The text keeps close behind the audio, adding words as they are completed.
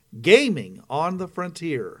Gaming on the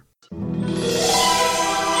Frontier.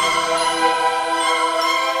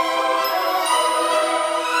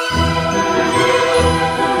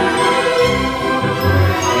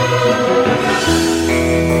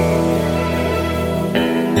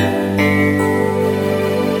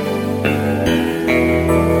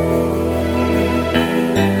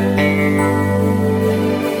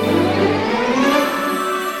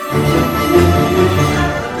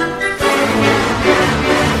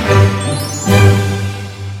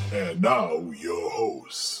 Now your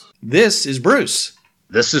hosts. This is Bruce.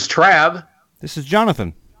 This is Trav. This is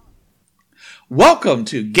Jonathan. Welcome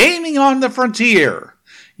to Gaming on the Frontier,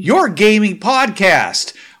 your gaming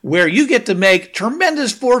podcast, where you get to make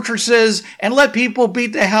tremendous fortresses and let people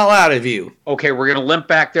beat the hell out of you. Okay, we're going to limp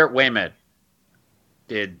back there. Wait a minute.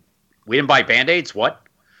 We didn't buy Band-Aids? What?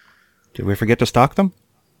 Did we forget to stock them?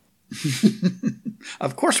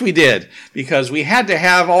 Of course we did, because we had to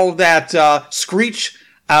have all that Screech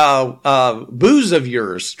booze of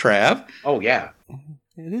yours, Trav. Oh, yeah.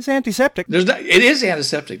 It is antiseptic. It is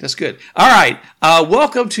antiseptic. That's good. All right.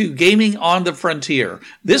 Welcome to Gaming on the Frontier.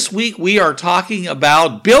 This week we are talking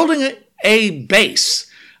about building a base.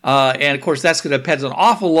 And, of course, that's going to depend an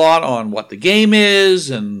awful lot on what the game is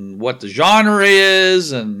and what the genre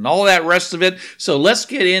is and all that rest of it. So let's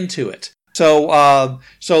get into it. So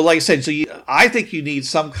like I said, I think you need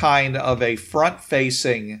some kind of a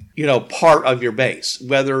front-facing, part of your base,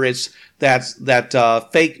 whether it's that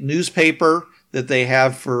fake newspaper that they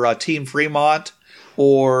have for Team Fremont,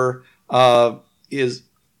 or it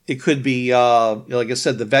could be like I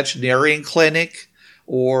said, the veterinarian clinic,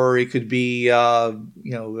 or it could be an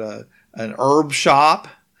herb shop,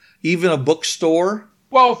 even a bookstore.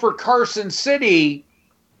 Well, for Carson City,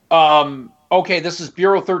 okay, this is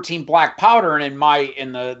Bureau 13 Black Powder, and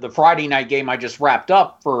in the Friday night game I just wrapped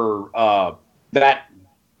up for that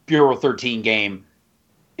Bureau 13 game,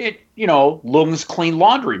 Lung's Clean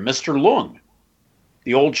Laundry, Mr. Lung,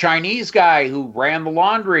 the old Chinese guy who ran the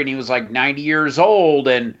laundry, and he was like 90 years old,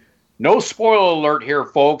 and no spoiler alert here,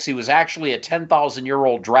 folks, he was actually a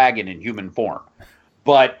 10,000-year-old dragon in human form.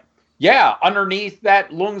 But yeah, underneath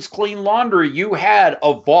that Lung's Clean Laundry, you had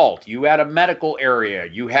a vault, you had a medical area,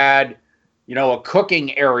 you had a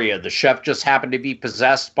cooking area. The chef just happened to be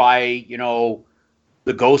possessed by,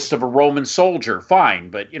 the ghost of a Roman soldier. Fine.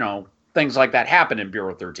 But, things like that happen in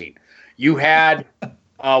Bureau 13. You had,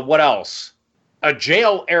 what else? A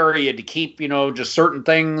jail area to keep, just certain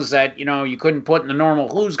things that, you couldn't put in the normal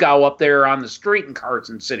Huzgau up there on the street in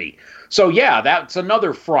Carson City. So, yeah, that's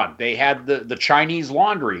another front. They had the Chinese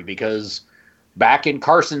laundry, because back in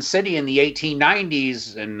Carson City in the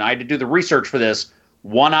 1890s, and I had to do the research for this,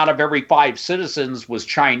 1 out of every 5 citizens was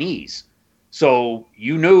Chinese. So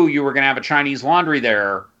you knew you were going to have a Chinese laundry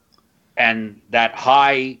there, and that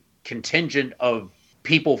high contingent of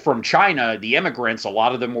people from China, the immigrants, a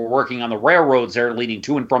lot of them were working on the railroads there leading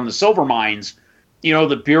to and from the silver mines.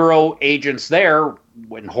 The Bureau agents there,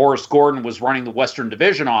 when Horace Gordon was running the Western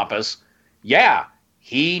Division office, yeah,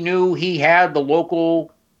 he knew he had the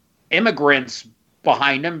local immigrants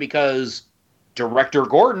behind him, because Director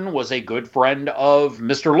Gordon was a good friend of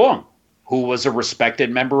Mr. Lung, who was a respected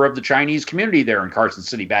member of the Chinese community there in Carson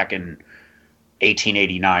City back in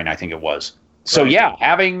 1889, I think it was. So, yeah,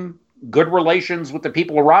 having good relations with the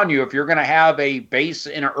people around you, if you're going to have a base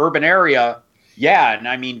in an urban area, yeah, and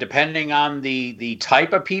I mean, depending on the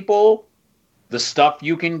type of people, the stuff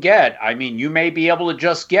you can get, I mean, you may be able to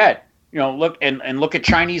just get, look at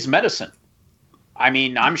Chinese medicine. I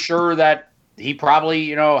mean, I'm sure that he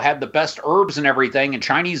probably, had the best herbs and everything, and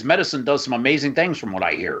Chinese medicine does some amazing things from what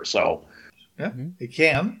I hear. So, yeah, it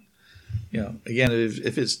can. Again,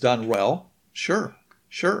 if it's done well, sure.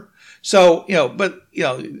 So, but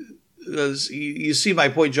you see my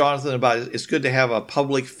point, Jonathan, about it's good to have a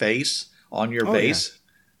public face on your base. Yeah.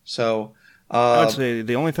 So, I would say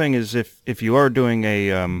the only thing is if you are doing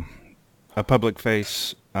a public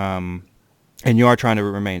face, and you are trying to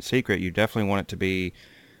remain secret, you definitely want it to be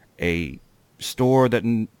a store that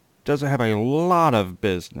doesn't have a lot of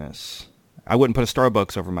business. I wouldn't put a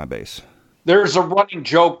Starbucks over my base. There's a running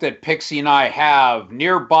joke that Pixie and I have.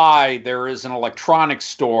 Nearby, there is an electronics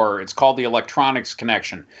store. It's called the Electronics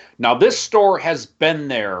Connection. Now, this store has been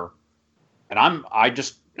there, and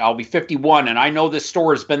I'll be 51, and I know this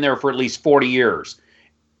store has been there for at least 40 years.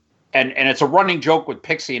 And it's a running joke with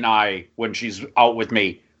Pixie and I when she's out with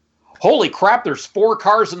me. Holy crap, there's 4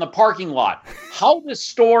 cars in the parking lot. How this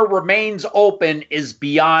store remains open is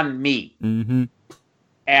beyond me. Mm-hmm.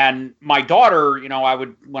 And my daughter,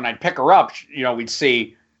 when I'd pick her up, we'd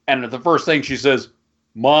see, and the first thing she says,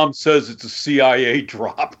 Mom says it's a CIA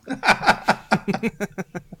drop.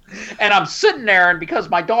 And I'm sitting there, and because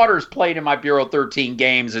my daughter's played in my Bureau 13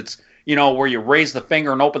 games, it's, where you raise the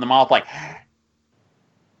finger and open the mouth like,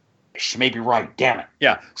 she may be right, damn it.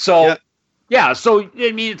 Yeah. So, so,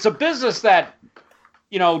 I mean, it's a business that,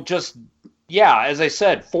 as I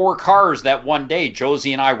said, 4 cars that one day,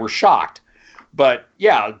 Josie and I were shocked. But,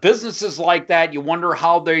 businesses like that, you wonder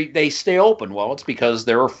how they stay open. Well, it's because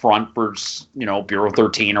they're a front for, Bureau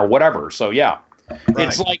 13 or whatever. So, yeah. Right.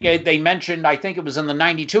 It's like they mentioned, I think it was in the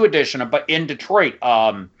 92 edition, but in Detroit,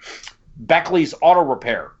 Beckley's Auto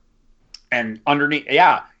Repair. And underneath,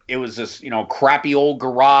 it was this, crappy old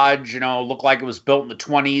garage, looked like it was built in the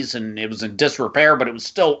 20s and it was in disrepair, but it was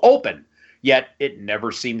still open. Yet it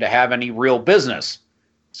never seemed to have any real business.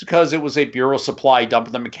 It's because it was a Bureau supply dump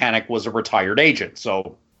and the mechanic was a retired agent.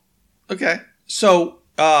 So, okay. So,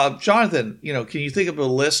 Jonathan, can you think of a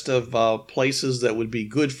list of places that would be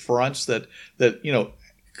good fronts that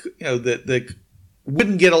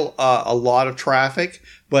wouldn't get a lot of traffic,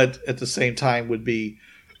 but at the same time would be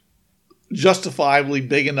justifiably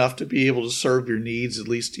big enough to be able to serve your needs, at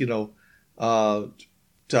least, to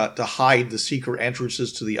hide the secret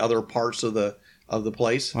entrances to the other parts of the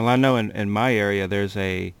place? Well, I know in my area there's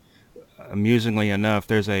amusingly enough,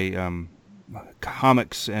 there's a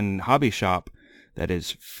comics and hobby shop that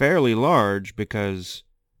is fairly large because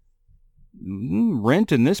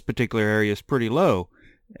rent in this particular area is pretty low,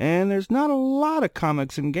 and there's not a lot of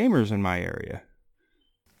comics and gamers in my area.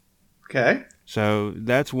 Okay. So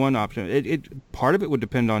that's one option. It part of it would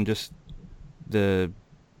depend on just the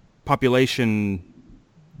population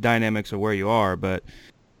dynamics of where you are, but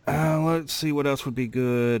let's see what else would be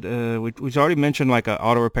good. We've already mentioned like an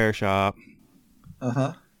auto repair shop.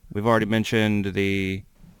 We've already mentioned the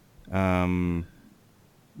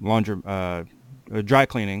dry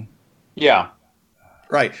cleaning. Yeah.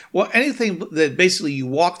 Right. Well, anything that basically you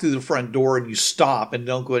walk through the front door and you stop and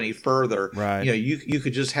don't go any further. Right. You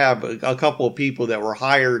could just have a couple of people that were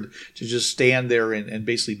hired to just stand there and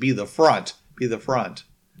basically be the front.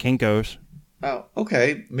 Kinko's. Oh,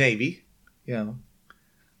 okay. Maybe. Anything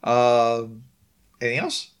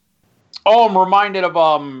else? Oh, I'm reminded of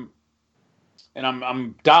and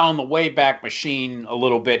I'm down the Wayback Machine a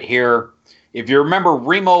little bit here. If you remember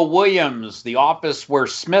Remo Williams, the office where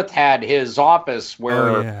Smith had his office,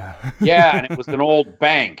 where and it was an old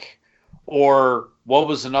bank. Or what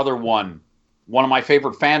was another one? One of my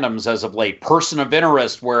favorite fandoms as of late, Person of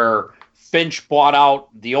Interest, where Finch bought out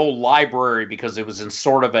the old library because it was in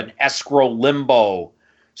sort of an escrow limbo.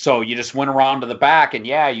 So you just went around to the back, and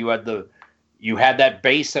you had that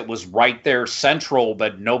base that was right there central,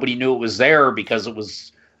 but nobody knew it was there because it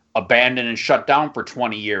was abandoned and shut down for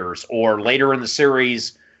 20 years. Or later in the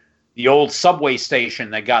series, the old subway station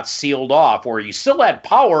that got sealed off, where you still had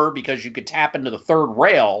power because you could tap into the third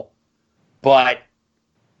rail, but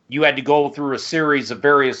you had to go through a series of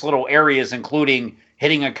various little areas, including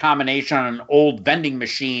hitting a combination on an old vending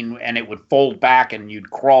machine, and it would fold back and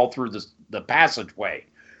you'd crawl through the passageway.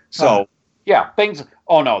 So, things.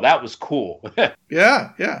 Oh no, that was cool.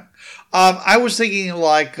 Yeah. I was thinking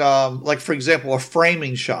like for example, a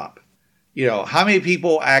framing shop. How many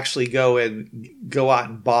people actually go out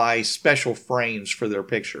and buy special frames for their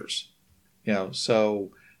pictures?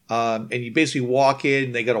 So and you basically walk in,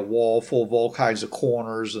 and they got a wall full of all kinds of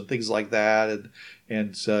corners and things like that,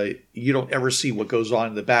 and you don't ever see what goes on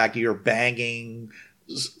in the back. You're banging.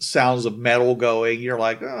 Sounds of metal going. You're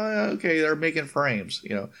like, oh, okay, they're making frames.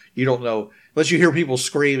 You don't know unless you hear people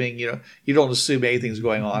screaming. You don't assume anything's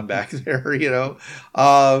going on back there.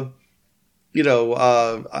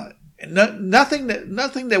 Nothing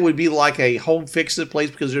that would be like a home fix-it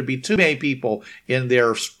place, because there'd be too many people in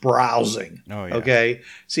there browsing. Oh, yeah. Okay.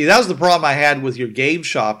 See, that was the problem I had with your game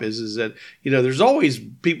shop is that, there's always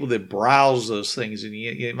people that browse those things, and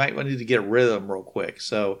you might need to get rid of them real quick.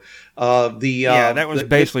 So, that was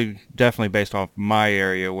definitely based off my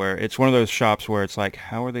area, where it's one of those shops where it's like,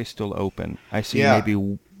 how are they still open? I see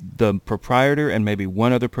maybe the proprietor and maybe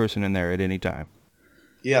one other person in there at any time.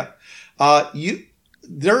 Yeah.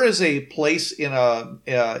 There is a place in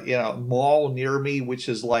a mall near me, which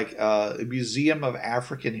is like a museum of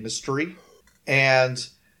African history, and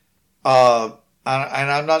I'm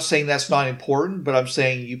not saying that's not important, but I'm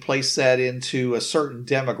saying you place that into a certain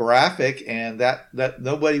demographic, and that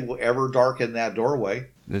nobody will ever darken that doorway.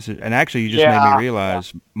 And actually, you just made me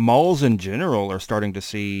realize malls in general are starting to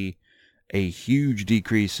see a huge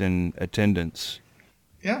decrease in attendance.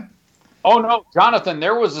 Yeah. Oh, no, Jonathan,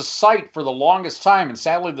 there was a site for the longest time, and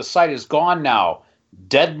sadly the site is gone now,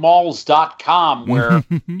 deadmalls.com, where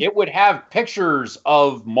it would have pictures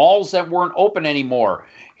of malls that weren't open anymore.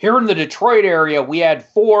 Here in the Detroit area, we had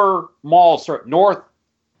 4 malls, North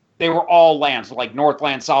they were all lands, like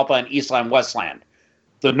Northland, Southland, Eastland, Westland.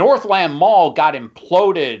 The Northland Mall got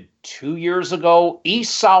imploded 2 years ago.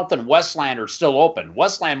 East, South, and Westland are still open.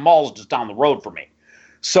 Westland Mall is just down the road for me.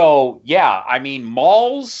 So, yeah, I mean,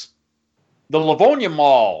 malls, the Livonia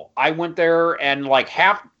Mall, I went there and like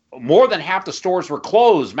more than half the stores were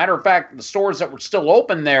closed. Matter of fact, the stores that were still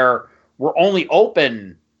open there were only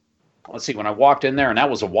open, let's see, when I walked in there, and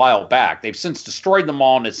that was a while back. They've since destroyed the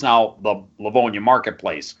mall, and it's now the Livonia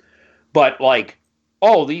Marketplace. But like,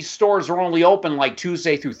 oh, these stores are only open like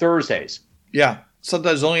Tuesday through Thursdays. Yeah,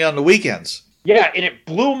 sometimes only on the weekends. Yeah, and it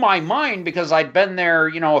blew my mind because I'd been there,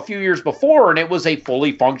 a few years before, and it was a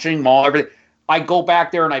fully functioning mall. Everything. I go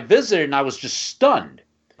back there and I visited, and I was just stunned.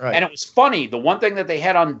 Right. And it was funny. The one thing that they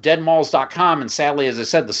had on deadmalls.com, and sadly, as I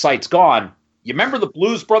said, the site's gone. You remember the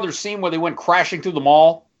Blues Brothers scene where they went crashing through the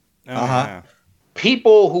mall? Yeah.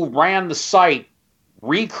 People who ran the site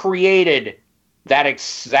recreated that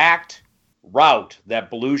exact route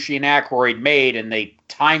that Belushi and Aykroyd made, and they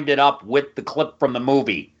timed it up with the clip from the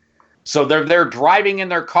movie. So they're driving in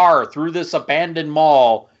their car through this abandoned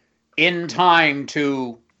mall in time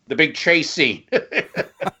to the big chase scene.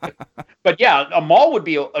 But yeah,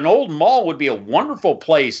 an old mall would be a wonderful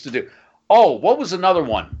place to do. Oh, what was another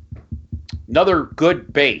one? Another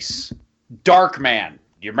good base. Darkman.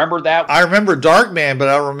 Do you remember that? I remember Darkman, but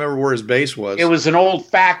I don't remember where his base was. It was an old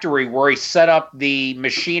factory where he set up the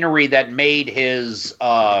machinery that made his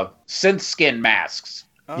synth skin masks.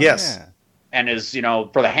 Oh, yes. Yeah. And his,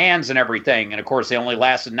 for the hands and everything. And of course, they only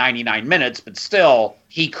lasted 99 minutes, but still,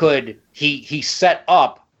 he set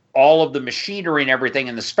up all of the machinery and everything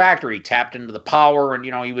in this factory, tapped into the power, and,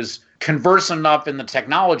 he was conversant enough in the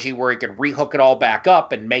technology where he could rehook it all back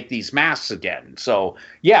up and make these masks again. So,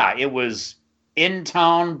 yeah, it was in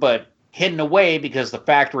town, but hidden away because the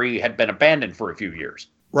factory had been abandoned for a few years.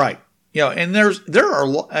 Right. And there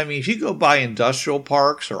are, I mean, if you go by industrial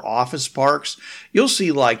parks or office parks, you'll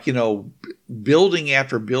see like, building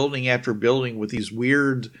after building after building with these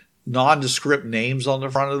weird nondescript names on the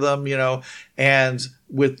front of them, and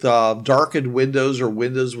with darkened windows or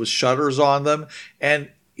windows with shutters on them. And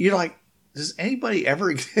you're like, does anybody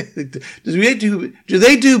ever, do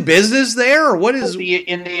they do business there, or what is?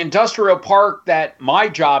 In the industrial park that my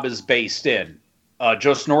job is based in,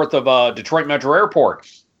 just north of Detroit Metro Airport,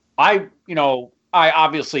 I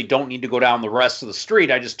obviously don't need to go down the rest of the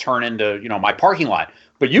street. I just turn into, my parking lot.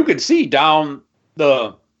 But you could see down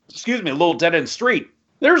the little dead-end street,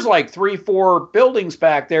 there's like 3-4 buildings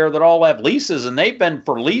back there that all have leases, and they've been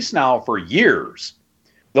for lease now for years.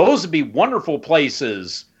 Those would be wonderful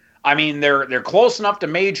places. I mean, they're close enough to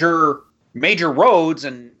major roads,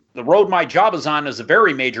 and the road my job is on is a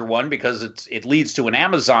very major one because it leads to an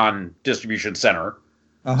Amazon distribution center.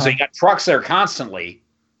 Uh-huh. So you got trucks there constantly.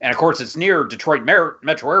 And of course, it's near Detroit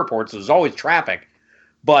Metro Airport, so there's always traffic.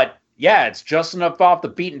 But yeah, it's just enough off the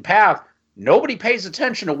beaten path. Nobody pays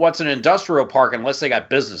attention to what's an industrial park unless they got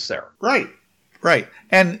business there. Right.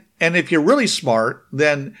 And if you're really smart,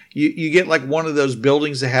 then you get like one of those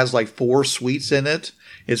buildings that has like 4 suites in it.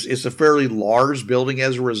 It's a fairly large building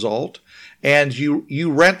as a result. And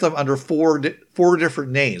you rent them under four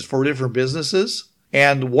different names, 4 different businesses.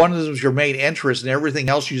 And one of them is your main entrance, and everything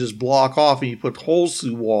else you just block off, and you put holes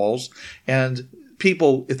through walls. And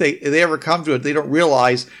people, if they ever come to it, they don't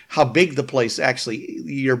realize how big the place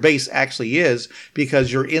your base actually is, because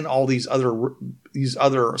you're in all these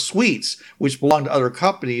other suites, which belong to other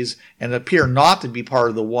companies and appear not to be part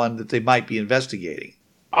of the one that they might be investigating.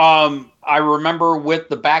 I remember with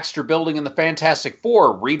the Baxter Building and the Fantastic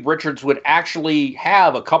Four, Reed Richards would actually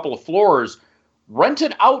have a couple of floors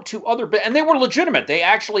rented out to other, and they were legitimate. They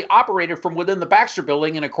actually operated from within the Baxter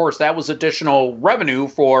Building, and of course that was additional revenue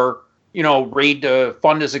for, Reed to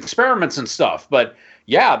fund his experiments and stuff. But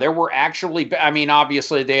yeah, there were actually, I mean,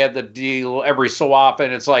 obviously they had the deal every so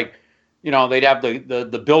often. It's like, they'd have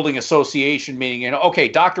the building association meeting, okay,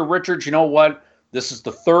 Dr. Richards, you know what? This is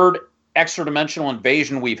the 3rd extra-dimensional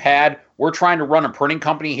invasion we've had. We're trying to run a printing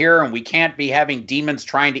company here, and we can't be having demons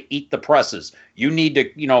trying to eat the presses. You need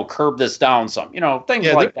to, curb this down some,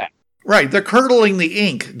 things like that. Right. They're curdling the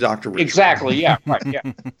ink, Dr. Richards. Exactly. Yeah. Right. Yeah.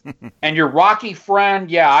 And your Rocky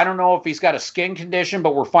friend, I don't know if he's got a skin condition,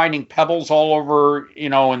 but we're finding pebbles all over,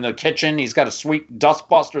 in the kitchen. He's got to sweep, dust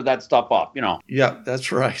buster that stuff up, Yeah,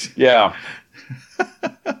 that's right. Yeah.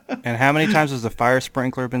 And how many times has the fire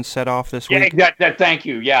sprinkler been set off this week? Yeah, thank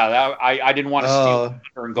you. Yeah, I didn't want to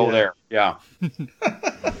steal and go there. Yeah.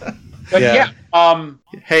 But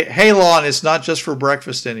Hey, Lon, it's not just for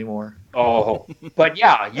breakfast anymore. Oh, but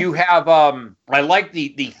yeah, you have, I like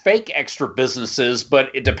the fake extra businesses,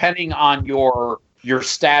 but depending on your your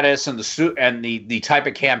status and the suit and the type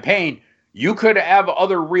of campaign, you could have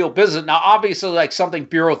other real business. Now, obviously, like something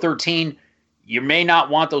Bureau 13, you may not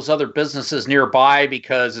want those other businesses nearby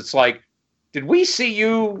because it's like, did we see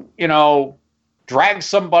you, drag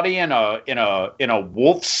somebody in a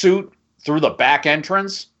wolf suit through the back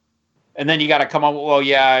entrance? And then you got to come up, well,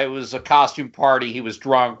 yeah, it was a costume party. He was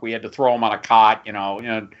drunk. We had to throw him on a cot,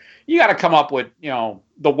 you got to come up with,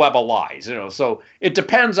 the web of lies, So it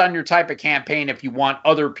depends on your type of campaign. If you want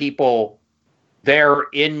other people there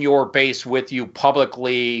in your base with you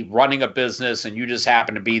publicly running a business and you just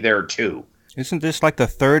happen to be there too. Isn't this like the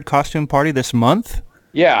third costume party this month?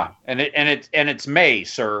 Yeah. And it's May,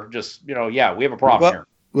 sir. Just, we have a problem here.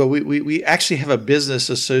 Well, we actually have a business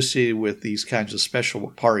associated with these kinds of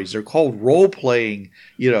special parties. They're called role-playing,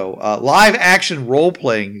 live action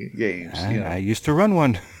role-playing games. I used to run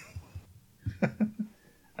one.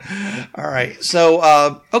 All right.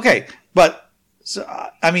 So, okay. But,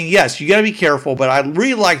 yes, you got to be careful, but I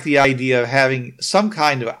really like the idea of having some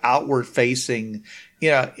kind of outward-facing,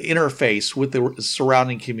 interface with the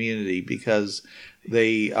surrounding community because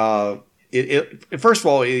they, first of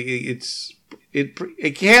all,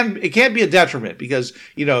 it can be a detriment because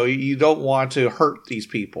you don't want to hurt these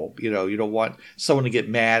people. You don't want someone to get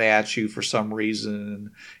mad at you for some reason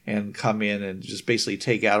and come in and just basically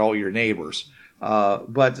take out all your neighbors.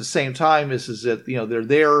 But at the same time, is that they're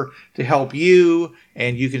there to help you,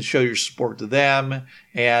 and you can show your support to them.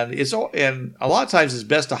 And a lot of times it's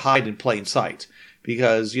best to hide in plain sight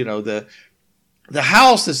because the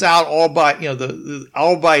house is out all by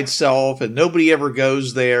all by itself, and nobody ever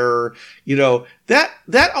goes there.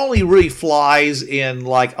 That only really flies in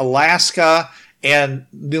like Alaska and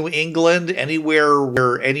New England, anywhere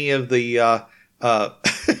where any of the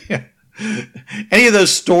any of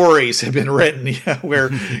those stories have been written,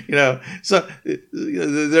 where so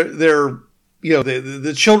they're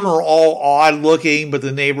the children are all odd looking, but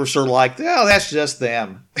the neighbors are like, oh, that's just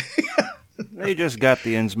them. They just got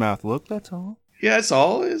the Innsmouth look. That's all. Yeah, it's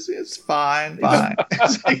all. It's fine.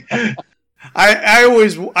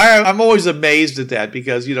 I'm always amazed at that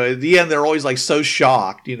because at the end they're always like so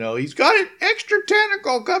shocked. He's got an extra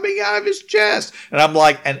tentacle coming out of his chest, and I'm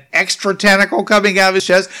like, an extra tentacle coming out of his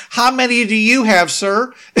chest? How many do you have,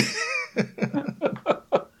 sir?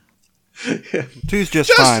 Two's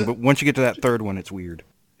just fine, but once you get to that third one, it's weird.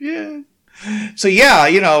 Yeah. So yeah,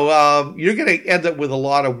 you're going to end up with a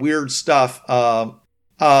lot of weird stuff.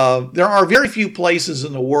 There are very few places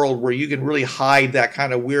in the world where you can really hide that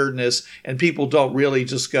kind of weirdness and people don't really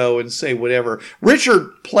just go and say whatever. Richard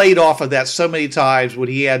played off of that so many times when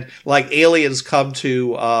he had like aliens come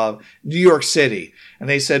to New York City and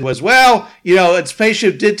they said its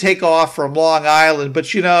spaceship did take off from Long Island,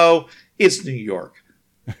 but it's New York.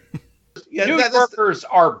 Yeah, New Yorkers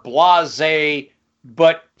are blasé,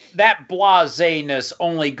 but that blaséness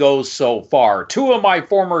only goes so far. Two of my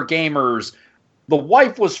former gamers, the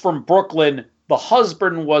wife was from Brooklyn. The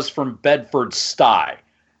husband was from Bedford-Stuy.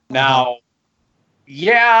 Now,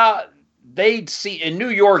 yeah, they'd see in New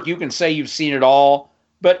York. You can say you've seen it all,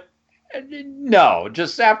 but no.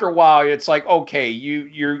 Just after a while, it's like, okay,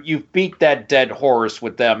 you've beat that dead horse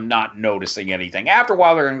with them not noticing anything. After a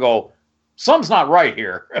while, they're gonna go, something's not right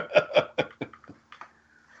here.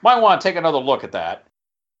 Might want to take another look at that.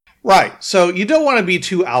 Right. So you don't want to be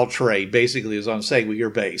too outre, basically, as I'm saying, with your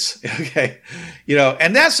base. Okay.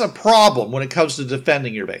 And that's a problem when it comes to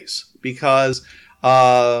defending your base because,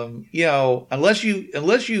 unless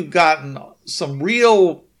you've gotten some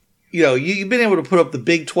real, you've been able to put up the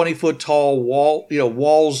big 20-foot tall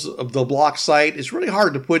walls of the block site. It's really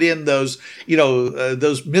hard to put in those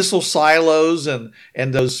missile silos and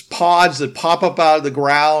those pods that pop up out of the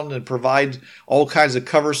ground and provide all kinds of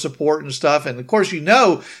cover support and stuff. And of course,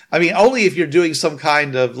 only if you're doing some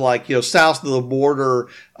kind of south of the border,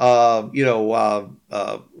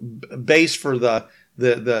 base for the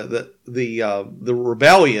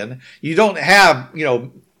rebellion. You don't have,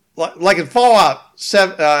 like in Fallout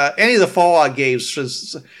 7, any of the Fallout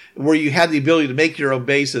games where you had the ability to make your own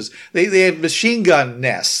bases, they have machine gun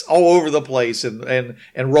nests all over the place and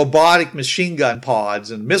robotic machine gun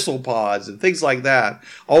pods and missile pods and things like that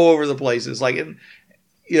all over the place. It's like,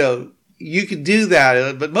 you could do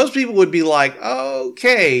that, but most people would be like,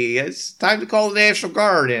 okay, it's time to call the National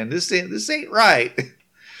Guard in. This ain't right.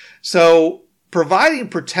 So providing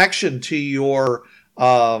protection to your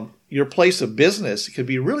place of business can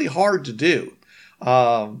be really hard to do.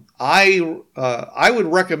 I would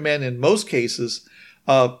recommend in most cases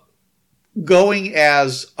going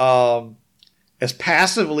as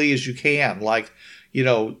passively as you can,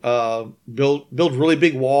 build really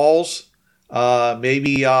big walls,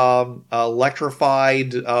 maybe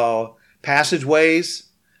electrified passageways,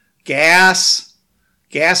 gas.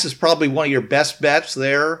 Gas is probably one of your best bets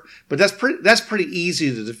there, but that's pretty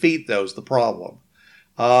easy to defeat. Those the problem,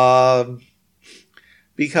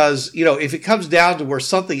 because if it comes down to where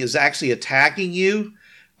something is actually attacking you,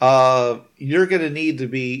 you're going to need to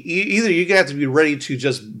be either you're going to have to be ready to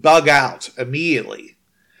just bug out immediately,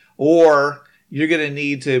 or you're going to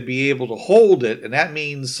need to be able to hold it, and that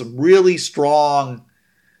means some really strong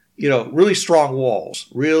walls,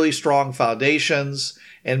 really strong foundations.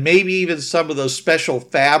 And maybe even some of those special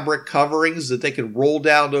fabric coverings that they can roll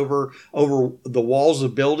down over the walls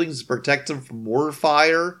of buildings to protect them from mortar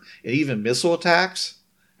fire and even missile attacks.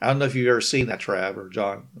 I don't know if you've ever seen that, Trav or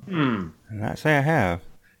John. I say I have.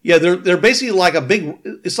 Yeah, they're basically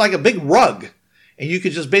it's like a big rug, and you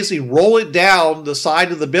could just basically roll it down the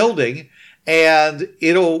side of the building, and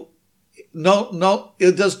it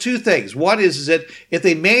does two things. One is that if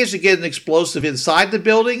they manage to get an explosive inside the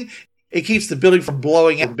building, it keeps the building from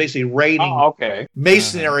blowing up, basically raining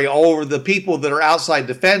masonry all over the people that are outside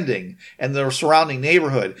defending and their surrounding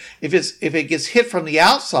neighborhood. If it gets hit from the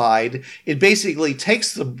outside, it basically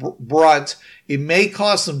takes the brunt. It may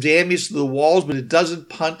cause some damage to the walls, but it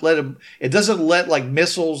doesn't let like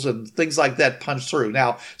missiles and things like that punch through.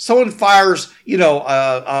 Now, someone fires,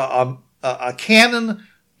 a cannon,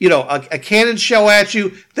 a cannon shell at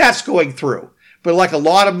you, that's going through. But like a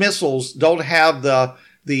lot of missiles don't have the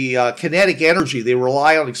kinetic energy. They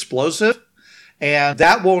rely on explosive, and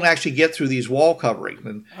that won't actually get through these wall coverings.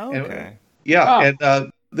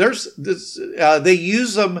 There's this. They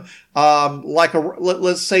use them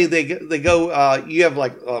let's say they go. You have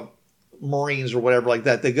like Marines or whatever like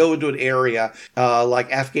that. They go into an area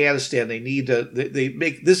like Afghanistan. They need to. They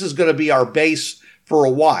make this is going to be our base for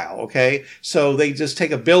a while. Okay, so they just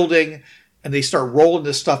take a building and they start rolling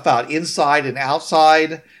this stuff out inside and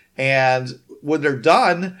outside, and when they're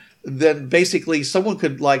done, then basically someone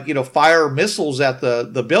could fire missiles at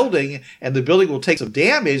the building, and the building will take some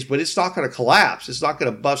damage, but it's not going to collapse. It's not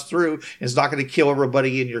going to bust through. And it's not going to kill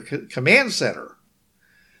everybody in your command center.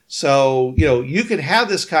 So, you can have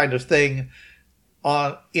this kind of thing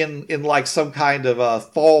in like some kind of a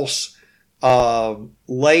false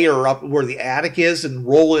layer up where the attic is, and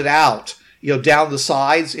roll it out, down the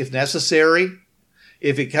sides if necessary.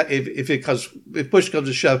 If push comes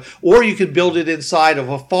to shove, or you can build it inside of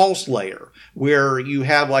a false layer where you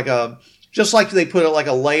have just like they put it like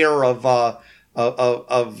a layer of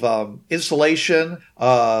insulation,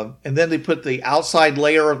 and then they put the outside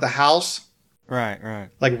layer of the house. Right.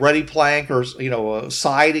 Like ready plank or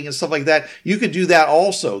siding and stuff like that. You could do that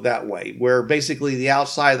also that way, where basically the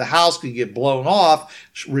outside of the house could get blown off,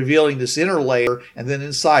 revealing this inner layer, and then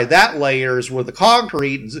inside that layer is where the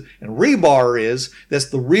concrete and rebar is. That's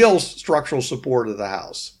the real structural support of the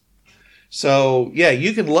house. So yeah,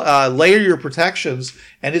 you can layer your protections,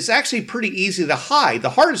 and it's actually pretty easy to hide.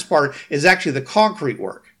 The hardest part is actually the concrete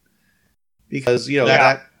work, because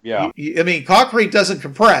Yeah, I mean, concrete doesn't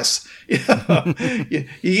compress. You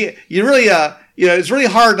really, it's really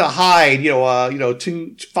hard to hide.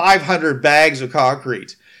 500 bags of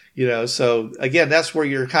concrete. So again, that's where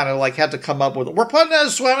you're kind of like have to come up with. We're putting in a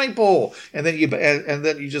swimming pool, and then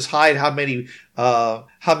you just hide how many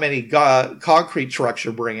concrete trucks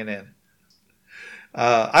you're bringing in.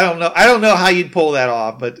 I don't know how you'd pull that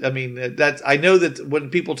off, but I mean, I know that when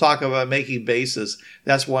people talk about making bases,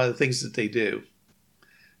 that's one of the things that they do.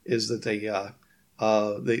 Is that they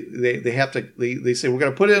have to they say we're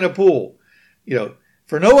going to put in a pool,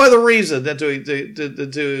 for no other reason than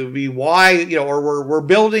to be wide, or we're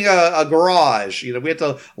building a garage. We have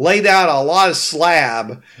to lay down a lot of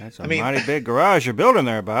slab. That's a mighty big garage you're building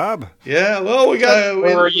there, Bob. Yeah, well, we got.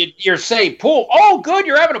 Or you say pool. Oh, good,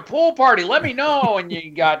 you're having a pool party. Let me know, and you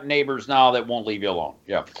got neighbors now that won't leave you alone.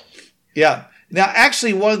 Yeah. Yeah. Now,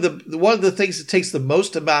 actually, one of the things that takes the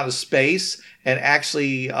most amount of space and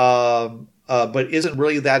actually, but isn't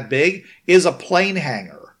really that big, is a plane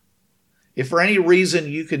hangar. If for any reason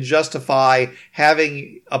you can justify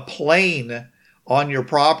having a plane on your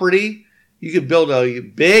property, you could build a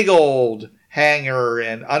big old hangar,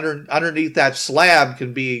 and underneath that slab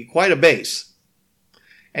can be quite a base.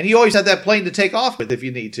 And you always have that plane to take off with if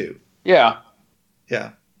you need to. Yeah.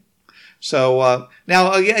 Yeah. So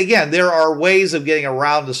now, again, there are ways of getting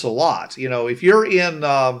around this a lot. If you're in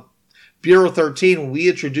Bureau 13, when we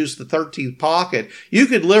introduced the 13th pocket, you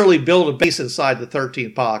could literally build a base inside the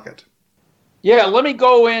 13th pocket. Yeah, let me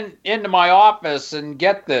go into my office and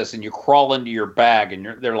get this, and you crawl into your bag,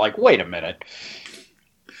 and they're like, wait a minute.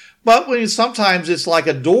 But sometimes it's like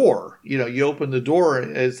a door. You open the door,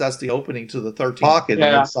 that's the opening to the 13th pocket,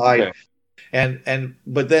 and inside. Okay.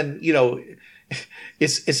 but then,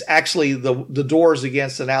 it's actually the doors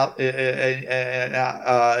against the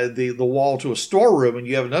wall to a storeroom, and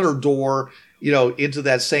you have another door, into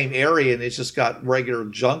that same area, and it's just got regular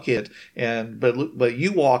junk in it, but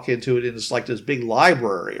you walk into it and it's like this big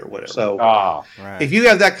library or whatever. So right. If you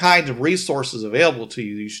have that kind of resources available to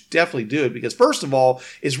you, you should definitely do it, because first of all,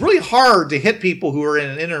 it's really hard to hit people who are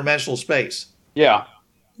in an interdimensional space. Yeah.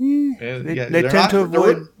 They tend to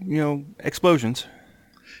avoid, explosions.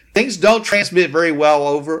 Things don't transmit very well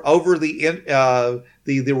over the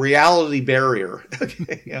reality barrier.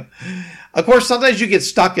 Okay. Of course, sometimes you get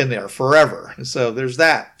stuck in there forever, so there's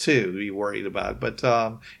that too to be worried about. But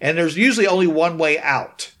and there's usually only one way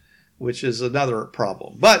out, which is another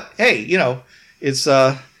problem. But hey, it's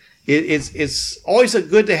always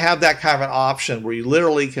good to have that kind of an option where you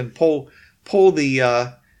literally can pull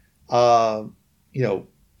the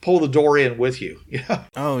pull the door in with you.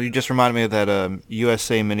 Oh, you just reminded me of that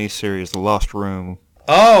USA miniseries, The Lost Room.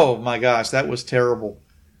 Oh my gosh, that was terrible.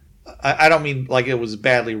 I don't mean like it was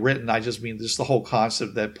badly written. I just mean just the whole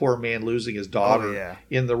concept, that poor man losing his daughter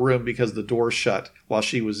in the room because the door shut while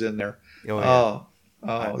she was in there. That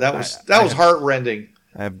was heartrending.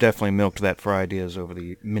 I have definitely milked that for ideas over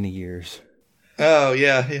the many years. Oh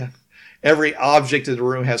yeah. Every object in the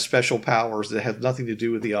room has special powers that have nothing to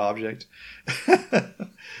do with the object.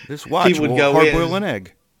 This watch will hard-boil an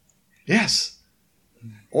egg. Yes.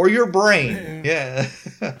 Or your brain. Yeah.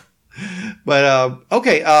 But,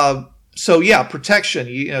 okay. So yeah, protection.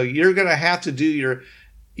 You're going to have to do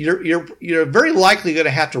you're very likely going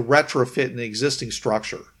to have to retrofit an existing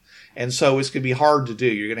structure. And so it's going to be hard to do.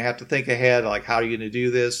 You're going to have to think ahead, like, how are you going to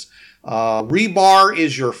do this? Rebar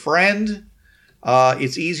is your friend.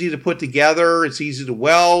 It's easy to put together. It's easy to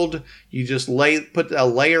weld. You just put a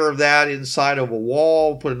layer of that inside of a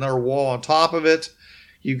wall, put another wall on top of it.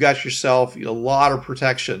 You've got yourself a lot of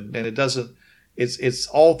protection, and it's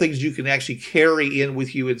all things you can actually carry in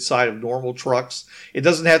with you inside of normal trucks. It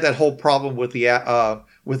doesn't have that whole problem with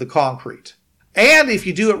the concrete. And if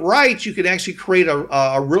you do it right, you can actually create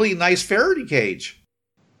a really nice Faraday cage.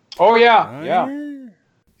 Oh yeah, yeah.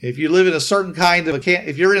 If you live in a certain kind of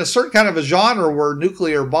if you're in a certain kind of a genre where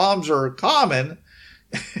nuclear bombs are common,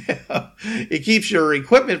 it keeps your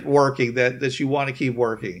equipment working that you want to keep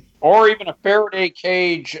working. Or even a Faraday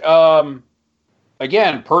cage.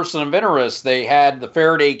 Again, person of interest. They had the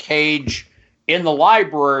Faraday cage in the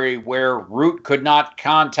library where Root could not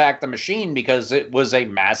contact the machine because it was a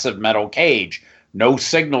massive metal cage. No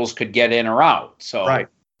signals could get in or out. So right.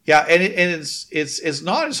 Yeah, and it's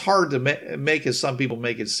not as hard to make as some people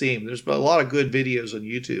make it seem. There's a lot of good videos on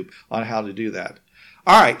YouTube on how to do that.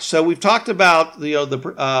 All right, so we've talked about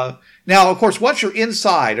now, of course, once you're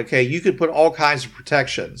inside, okay, you could put all kinds of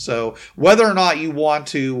protection. So whether or not you want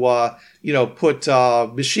to, put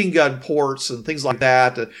machine gun ports and things like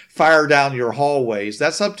that to fire down your hallways,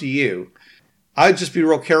 that's up to you. I'd just be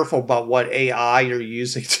real careful about what AI you're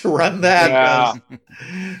using to run that.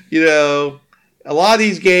 Yeah. A lot of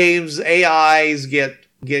these games, AIs get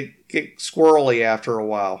squirrely after a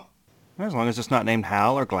while. As long as it's not named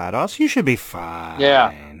Hal or GLaDOS, you should be fine.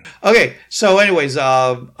 Yeah. Okay. So, anyways,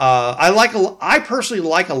 I personally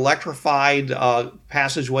like electrified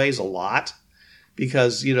passageways a lot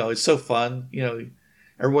because it's so fun.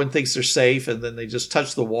 Everyone thinks they're safe, and then they just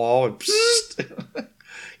touch the wall and psst.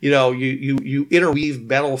 You interweave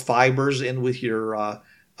metal fibers in with your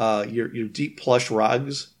deep plush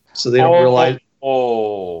rugs, so they don't realize.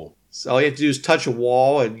 Oh. So all you have to do is touch a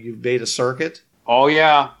wall, and you've made a circuit. Oh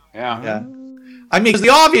yeah. Yeah. I mean, the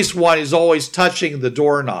obvious one is always touching the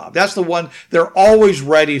doorknob. That's the one they're always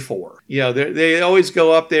ready for. They always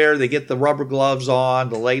go up there. They get the rubber gloves on,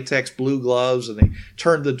 the latex blue gloves, and they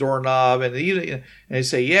turn the doorknob. And they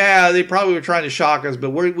say, "Yeah, they probably were trying to shock us, but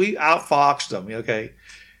we outfoxed them." Okay,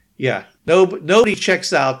 yeah. Nobody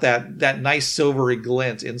checks out that nice silvery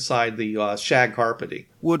glint inside the shag carpeting.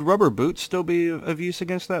 Would rubber boots still be of use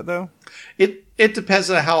against that, though? It depends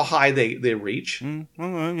on how high they reach.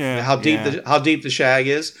 Yeah. How deep the shag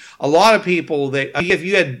is. A lot of people boot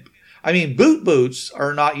boots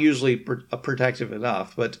are not usually protective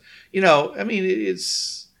enough, but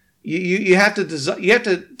it's you have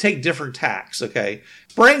to take different tacks. Okay,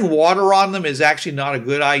 spraying water on them is actually not a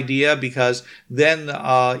good idea because then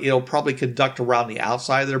it'll probably conduct around the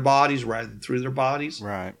outside of their bodies rather than through their bodies.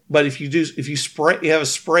 Right. But if you have a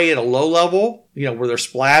spray at a low level, where they're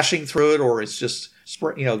splashing through it, or it's just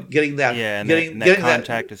getting that that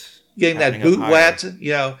contact is getting that boot wet,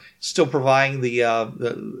 still providing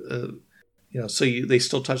the so they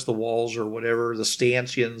still touch the walls or whatever, the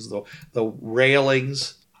stanchions, the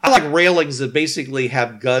railings. I like railings that basically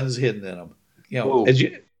have guns hidden in them. You know, Ooh. as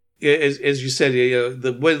you said,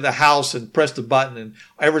 went in the house and pressed a button and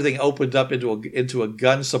everything opened up into a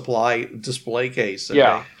gun supply display case. Okay?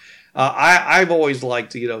 Yeah. I've always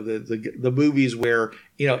liked, the movies where,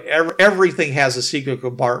 everything has a secret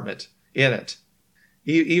compartment in it.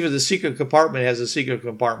 Even the secret compartment has a secret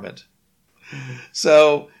compartment.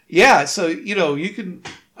 So, yeah. So, you can,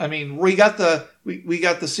 I mean, we got the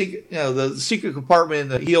secret, the secret compartment in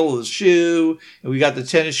the heel of the shoe, and we got the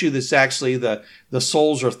tennis shoe that's actually the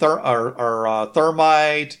soles are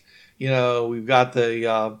thermite. We've got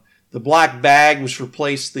the black bag, which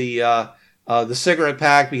replaced the cigarette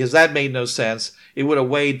pack because that made no sense. It would have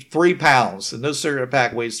weighed 3 pounds, and no cigarette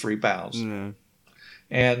pack weighs 3 pounds,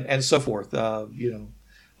 and so forth.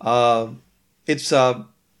 It's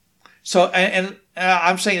so and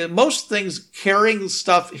I'm saying that most things carrying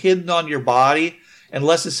stuff hidden on your body,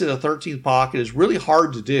 unless it's in a 13th pocket, is really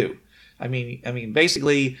hard to do. I mean,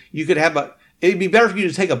 basically, you could have it'd be better for you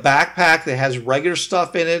to take a backpack that has regular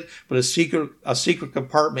stuff in it, but a secret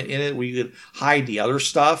compartment in it where you could hide the other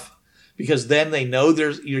stuff, because then they know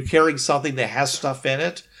you're carrying something that has stuff in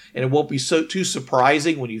it, and it won't be too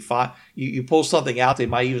surprising when you pull something out. They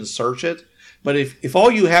might even search it. But if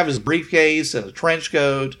all you have is a briefcase and a trench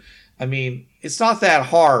coat, I mean, it's not that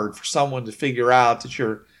hard for someone to figure out that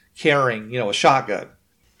you're carrying, a shotgun.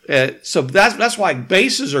 So that's why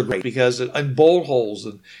bases are great, and bolt holes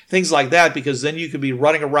and things like that, because then you could be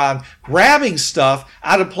running around grabbing stuff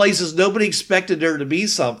out of places nobody expected there to be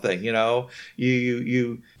something.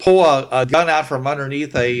 You pull a gun out from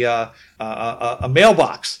underneath a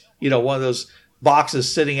mailbox, one of those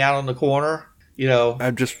boxes sitting out on the corner.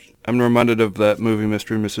 I'm reminded of that movie,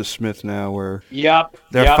 Mr. and Mrs. Smith, now, where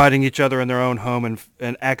they're fighting each other in their own home and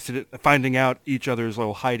finding out each other's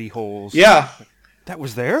little hidey holes. Yeah. That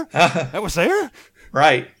was there? That was there?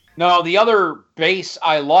 Right. No, the other base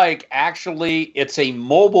I like, actually, it's a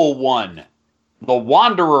mobile one. The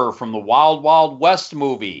Wanderer from the Wild Wild West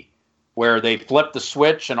movie, where they flip the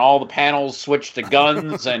switch and all the panels switch to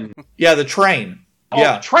guns. And yeah, the train.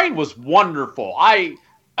 The train was wonderful. I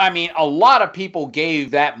mean, a lot of people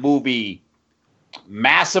gave that movie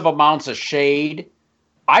massive amounts of shade.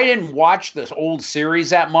 I didn't watch this old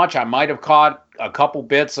series that much. I might have caught a couple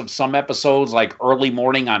bits of some episodes like early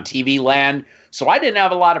morning on TV Land. So I didn't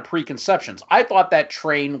have a lot of preconceptions. I thought that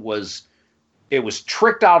train was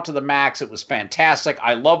tricked out to the max. It was fantastic.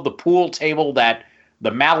 I love the pool table, that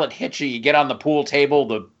the mallet hits you get on the pool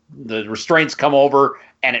table, the restraints come over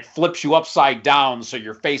and it flips you upside down so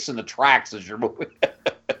you're facing the tracks as you're moving.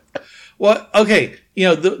 Well, okay,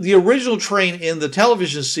 the original train in the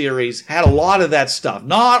television series had a lot of that stuff,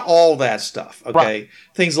 not all that stuff. Okay, right.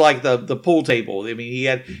 Things like the pool table. I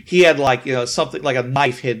mean, he had like something like a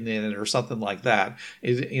knife hidden in it or something like that.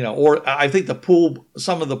 Or I think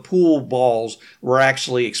some of the pool balls were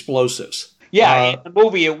actually explosives. Yeah, in the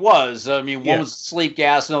movie it was. I mean, one was sleep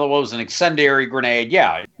gas, another one was an incendiary grenade.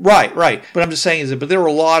 Yeah, right. But I'm just saying but there were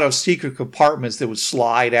a lot of secret compartments that would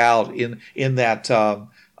slide out in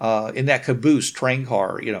that caboose train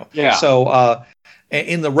car, Yeah. So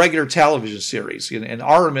in the regular television series, and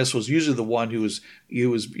Artemis was usually the one who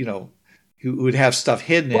would have stuff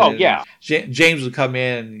hidden in it. Yeah. James would come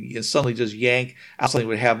in and suddenly just yank out something that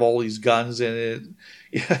would have all these guns in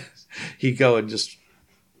it. He'd go and just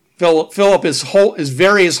fill up his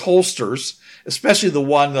various holsters, especially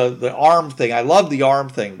the arm thing. I love the arm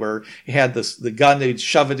thing where he had the gun, they'd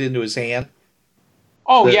shove it into his hand.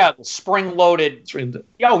 Oh, the spring-loaded.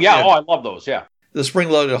 I love those, yeah. The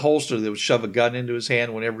spring-loaded holster that would shove a gun into his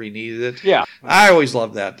hand whenever he needed it. Yeah. I always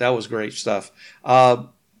loved that. That was great stuff.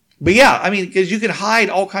 But yeah, I mean, because you can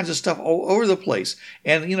hide all kinds of stuff all over the place.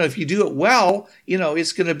 And, if you do it well,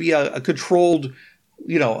 it's going to be a controlled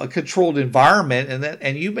environment,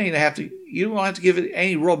 and you don't have to give it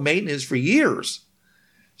any real maintenance for years.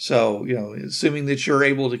 So, assuming that you're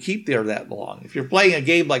able to keep there that long. If you're playing a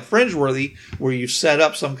game like Fringeworthy, where you've set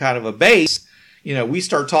up some kind of a base, we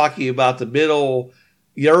start talking about the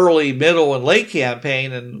early, middle, and late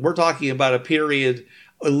campaign, and we're talking about a period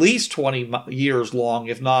at least 20 years long,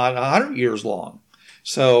 if not 100 years long.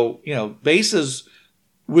 So, bases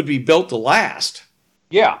would be built to last.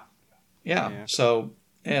 Yeah. Yeah. So,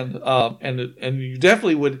 and you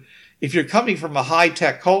definitely would, if you're coming from a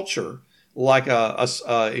high-tech culture, like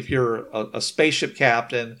if you're a spaceship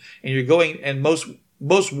captain and you're going, and most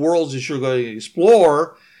worlds that you're going to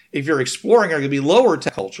explore, if you're exploring, are going to be lower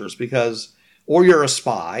tech cultures or you're a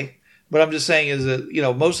spy. But I'm just saying is that,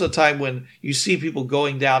 most of the time when you see people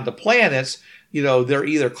going down to planets, they're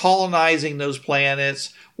either colonizing those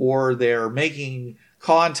planets or they're making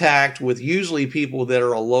contact with usually people that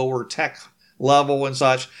are a lower tech level and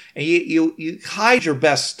such. And you hide your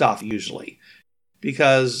best stuff usually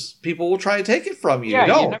because people will try to take it from you. Yeah,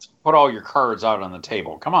 You you don't. never put all your cards out on the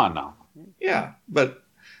table. Come on now. Yeah, but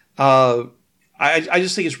I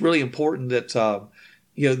just think it's really important that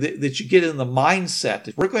that you get in the mindset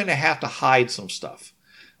that we're going to have to hide some stuff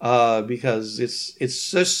because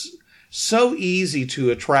it's just so easy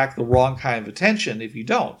to attract the wrong kind of attention if you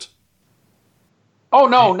don't. Oh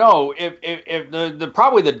no! If the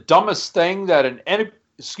probably the dumbest thing that an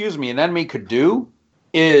enemy could do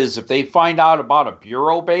is if they find out about a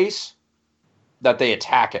bureau base that they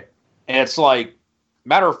attack it. And it's like,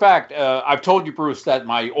 matter of fact, I've told you, Bruce, that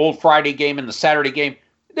my old Friday game and the Saturday game,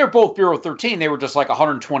 they're both Bureau 13. They were just like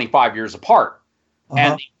 125 years apart.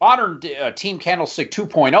 And the modern Team Candlestick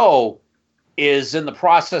 2.0 is in the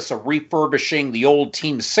process of refurbishing the old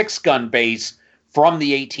Team 6 gun base from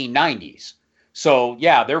the 1890s. So,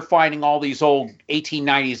 yeah, they're finding all these old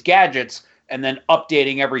 1890s gadgets and then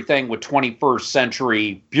updating everything with 21st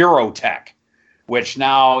century Bureau tech, which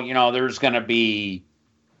now, there's going to be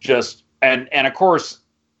just, and of course,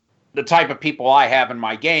 the type of people I have in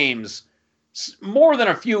my games, more than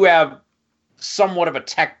a few have somewhat of a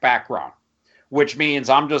tech background, which means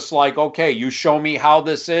I'm just like, okay, you show me how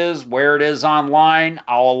this is, where it is online,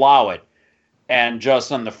 I'll allow it. And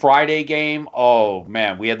just on the Friday game, oh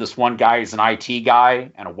man, we had this one guy, he's an IT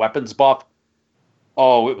guy and a weapons buff.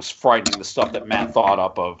 Oh, it was frightening, the stuff that Matt thought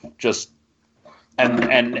up of. Just and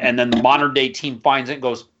then the modern day team finds it and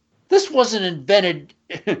goes, this wasn't invented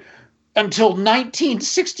until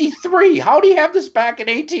 1963. How do you have this back in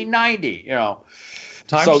 1890?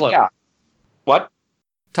 Time slip. Yeah. What?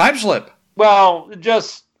 Time slip. Well,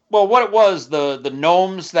 what it was, the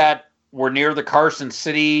gnomes that were near the Carson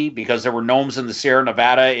City, because there were gnomes in the Sierra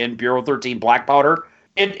Nevada in Bureau 13 Black Powder.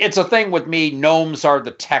 It's a thing with me. Gnomes are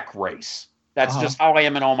the tech race. That's just how I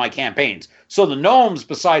am in all my campaigns. So the gnomes,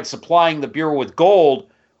 besides supplying the Bureau with gold,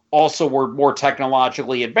 also were more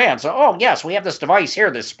technologically advanced. So, oh, yes, we have this device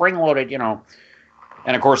here, this spring-loaded, And,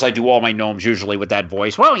 of course, I do all my gnomes usually with that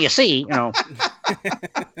voice. Well, you see,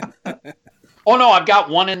 Oh, no, I've got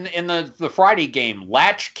one in the Friday game,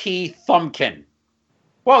 Latchkey Thumbkin.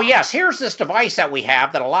 Well, yes, here's this device that we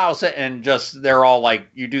have that allows it, and just they're all like,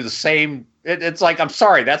 you do the same. It's like, I'm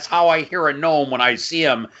sorry, that's how I hear a gnome when I see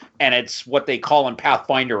him, and it's what they call in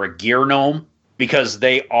Pathfinder a gear gnome, because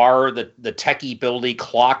they are the techie buildy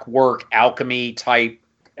clockwork alchemy type,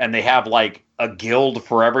 and they have like a guild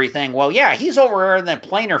for everything. Well, yeah, he's over there in the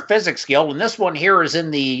planar physics guild, and this one here is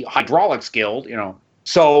in the hydraulics guild,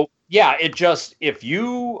 So yeah, if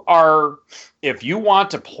you want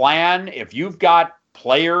to plan, if you've got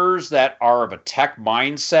players that are of a tech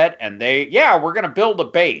mindset and we're going to build a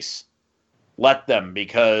base, let them,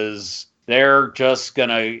 because they're just going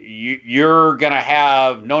to, you're going to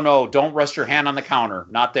have, no, don't rest your hand on the counter.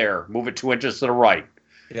 Not there. Move it 2 inches to the right.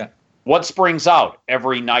 Yeah. What springs out?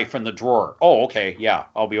 Every knife in the drawer. Oh, okay. Yeah.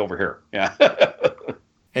 I'll be over here. Yeah.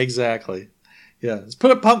 Exactly. Yeah. Let's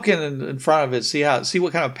put a pumpkin in front of it. See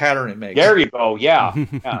what kind of pattern it makes. There you go. Yeah.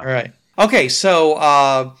 All right. Okay. So,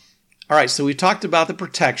 all right. So we talked about the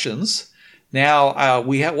protections. Now,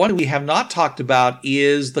 one we have not talked about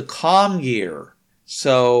is the comm gear.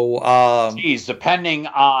 So, depending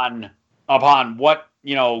upon what,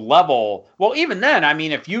 level. Well, even then, I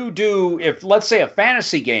mean, if let's say a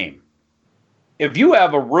fantasy game, if you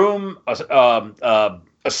have a room, a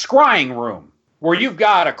scrying room where you've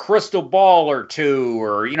got a crystal ball or two,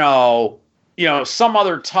 or, some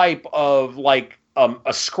other type of like a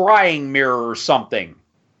scrying mirror or something,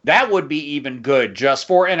 that would be even good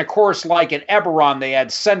and of course, like in Eberron, they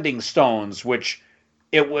had sending stones, which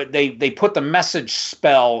they put the message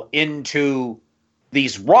spell into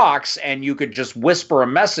these rocks, and you could just whisper a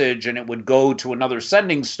message and it would go to another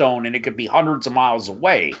sending stone, and it could be hundreds of miles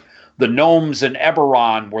away. The gnomes in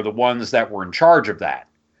Eberron were the ones that were in charge of that.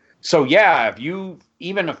 So yeah,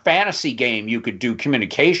 even a fantasy game, you could do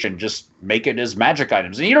communication, just make it as magic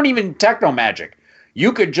items. And you don't even techno magic.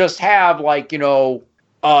 You could just have like, in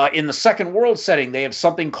the Second World setting, they have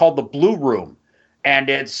something called the Blue Room, and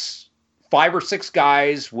it's 5 or 6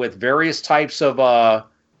 guys with various types of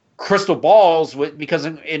crystal balls. Because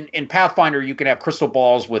in Pathfinder, you can have crystal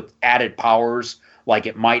balls with added powers, like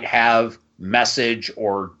it might have message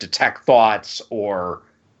or detect thoughts or,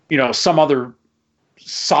 some other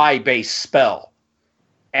psi-based spell.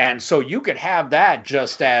 And so you could have that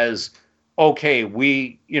just as, okay,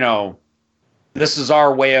 this is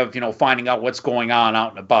our way of, finding out what's going on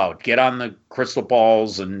out and about. Get on the crystal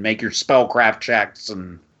balls and make your spellcraft checks,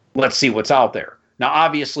 and let's see what's out there. Now,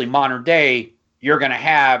 obviously, modern day, you're going to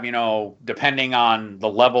have, depending on the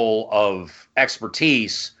level of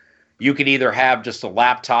expertise, you could either have just a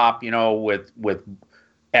laptop,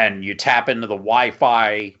 and you tap into the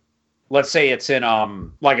Wi-Fi. Let's say it's in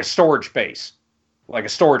like a storage base, like a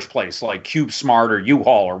storage place, like CubeSmart or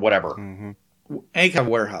U-Haul or whatever. Mm-hmm. Any kind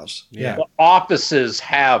of warehouse. Yeah. The offices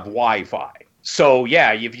have Wi-Fi. So,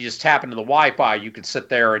 yeah, if you just tap into the Wi-Fi, you could sit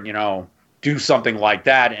there and, do something like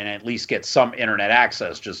that and at least get some internet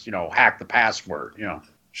access. Just, hack the password,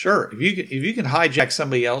 Sure. If you can hijack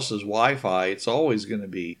somebody else's Wi-Fi, it's always going to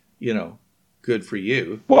be, good for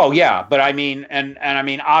you. Well, yeah, but I mean, and I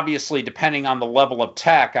mean, obviously, depending on the level of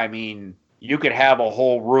tech, I mean, you could have a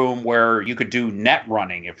whole room where you could do net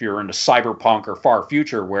running if you're into cyberpunk or far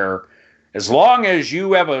future, where as long as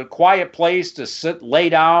you have a quiet place to lay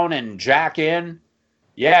down and jack in,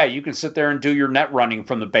 yeah, you can sit there and do your net running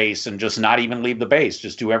from the base and just not even leave the base.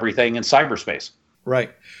 Just do everything in cyberspace.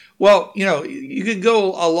 Right. Well, you could go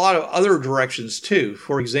a lot of other directions too.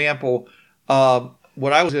 For example,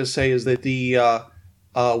 what I was going to say is that the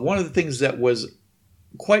one of the things that was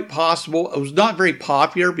quite possible, it was not very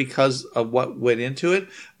popular because of what went into it,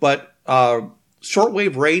 but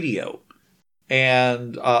shortwave radio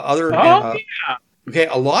and other. Yeah. Okay,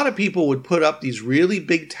 a lot of people would put up these really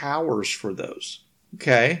big towers for those.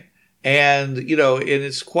 Okay, and and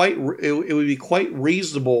it's it would be quite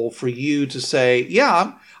reasonable for you to say,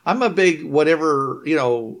 yeah, I'm a big whatever,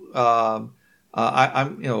 I'm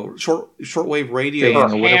shortwave radio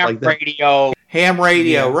or whatever like that. Ham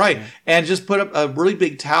radio, Yeah, right? yeah. And just put up a really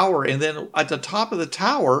big tower, and then at the top of the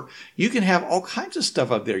tower, you can have all kinds of stuff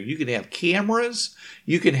up there. You can have cameras,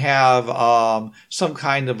 you can have some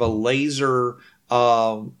kind of a laser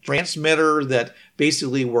transmitter that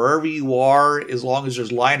basically wherever you are, as long as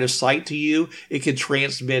there's line of sight to you, it can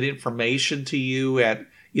transmit information to you at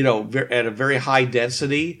at a very high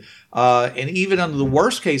density. And even under the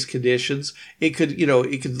worst case conditions, it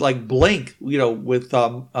could like blink, with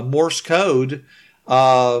a Morse code,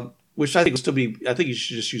 which I think would still be. I think you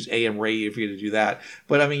should just use AM radio if you're going to do that.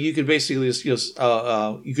 But I mean, you could basically just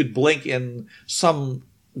you could blink in some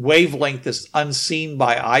wavelength that's unseen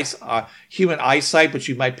by human eyesight, but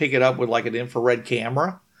you might pick it up with like an infrared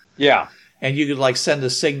camera. Yeah. And you could like send a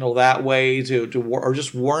signal that way or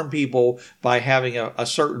just warn people by having a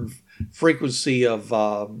certain frequency of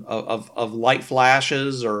light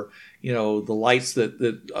flashes, or the lights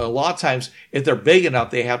that a lot of times, if they're big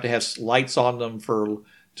enough, they have to have lights on them to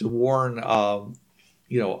warn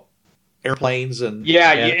airplanes and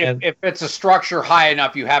if it's a structure high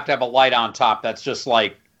enough, you have to have a light on top. That's just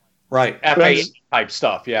like right FA type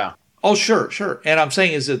stuff. Yeah. Oh, sure. And I'm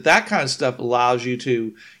saying is that kind of stuff allows you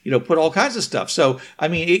to, put all kinds of stuff. So, I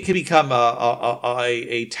mean, it can become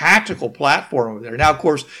a tactical platform over there. Now, of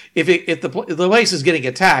course, if the place is getting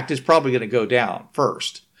attacked, it's probably going to go down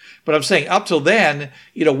first. But I'm saying up till then,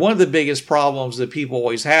 one of the biggest problems that people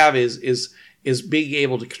always have is being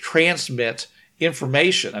able to transmit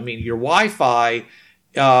information. I mean, your Wi-Fi,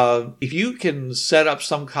 if you can set up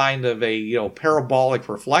some kind of a parabolic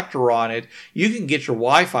reflector on it, you can get your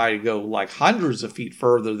Wi-Fi to go like hundreds of feet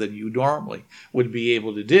further than you normally would be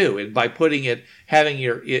able to do. And by putting it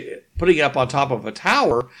up on top of a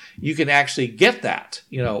tower, you can actually get that.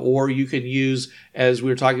 Or you can use, as we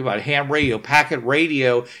were talking about, ham radio. Packet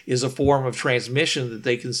radio is a form of transmission that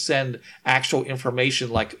they can send actual information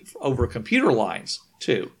like over computer lines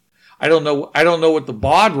too. I don't know what the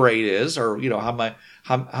baud rate is, or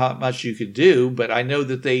how much you could do, but I know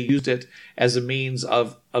that they used it as a means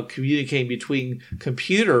of communicating between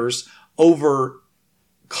computers over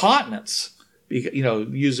continents,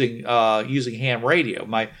 using ham radio.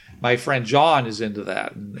 My friend John is into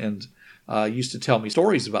that and used to tell me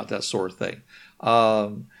stories about that sort of thing.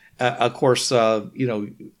 Of course,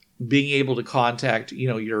 being able to contact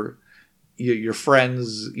your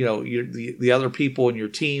friends, the other people in your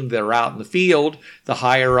team that are out in the field, the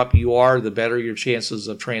higher up you are, the better your chances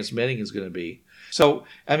of transmitting is going to be. So,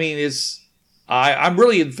 I mean, I'm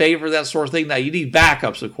really in favor of that sort of thing. Now, you need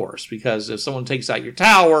backups, of course, because if someone takes out your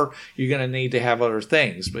tower, you're going to need to have other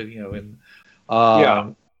things. But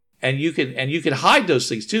and you can hide those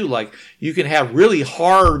things too. Like you can have really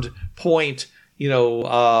hard point,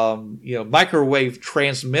 microwave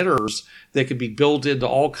transmitters that could be built into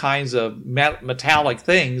all kinds of metallic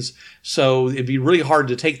things. So it'd be really hard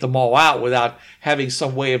to take them all out without having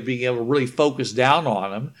some way of being able to really focus down on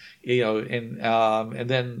them. And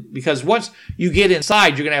then because once you get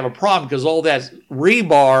inside, you're going to have a problem because all that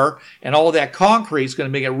rebar and all that concrete is going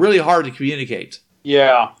to make it really hard to communicate.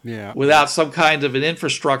 Yeah. Without some kind of an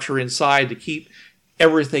infrastructure inside to keep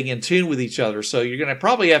everything in tune with each other. So you're going to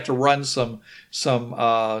probably have to run some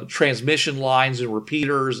transmission lines and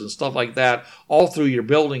repeaters and stuff like that all through your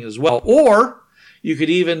building as well. Or You could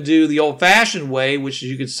even do the old-fashioned way, which is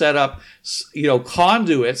you could set up,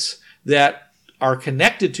 conduits that are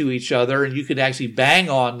connected to each other, and you could actually bang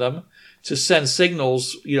on them to send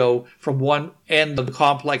signals, from one end of the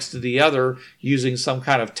complex to the other using some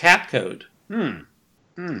kind of tap code. Okay.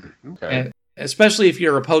 And especially if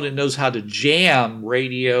your opponent knows how to jam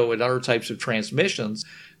radio and other types of transmissions,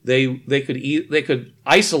 they could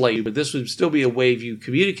isolate you, but this would still be a way of you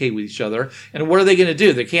communicate with each other. And what are they going to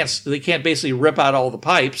do? They can't basically rip out all the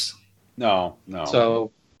pipes. No.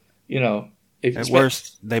 So, At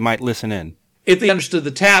worst, they might listen in. If they understood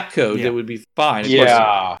the tap code, Yeah. It would be fine. Of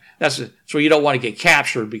Yeah. course, that's where you don't want to get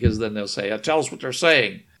captured, because then they'll say, "Tell us what they're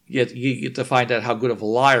saying." You get to find out how good of a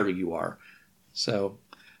liar you are. So,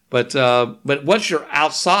 but once you're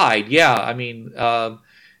outside,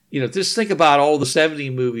 just think about all the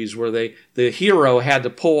 '70s movies where the hero had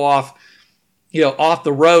to pull off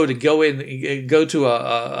the road and go to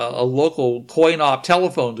a local coin-op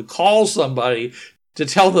telephone to call somebody to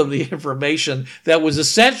tell them the information that was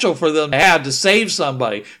essential for them to have to save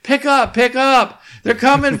somebody. Pick up. They're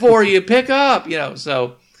coming for you. Pick up.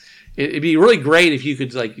 So it'd be really great if you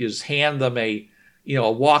could just hand them a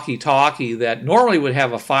walkie-talkie that normally would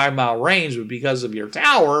have a 5-mile range, but because of your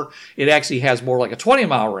tower, it actually has more like a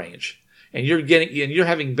 20-mile range. And you're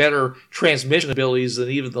having better transmission abilities than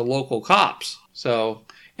even the local cops. So,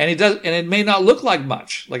 and it may not look like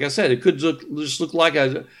much. Like I said, it could just look like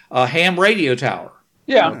a ham radio tower.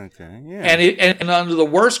 Yeah. Okay. Yeah. And under the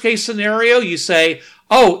worst case scenario, you say,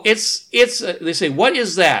 "Oh, it's." They say, "What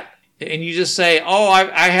is that?" And you just say, "Oh,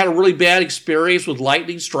 I had a really bad experience with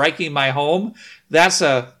lightning striking my home." That's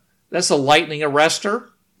a lightning arrestor.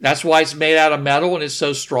 That's why it's made out of metal and it's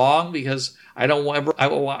so strong, because I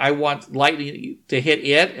want lightning to hit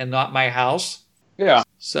it and not my house. Yeah.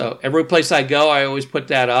 So every place I go, I always put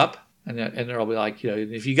that up. And they'll be like,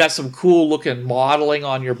 if you give some cool looking modeling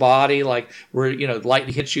on your body, like where,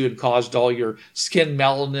 lightning hits you and caused all your skin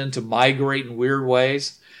melanin to migrate in weird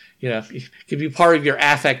ways, it can be part of your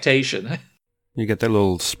affectation. You get that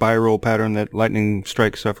little spiral pattern that lightning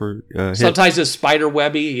strikes suffer. Sometimes it's spider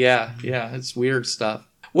webby. Yeah. It's weird stuff.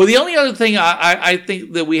 Well, the only other thing I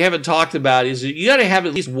think that we haven't talked about is that you got to have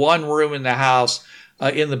at least one room in the house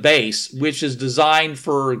in the base, which is designed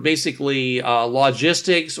for basically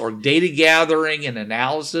logistics or data gathering and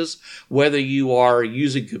analysis, whether you are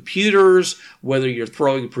using computers, whether you're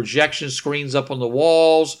throwing projection screens up on the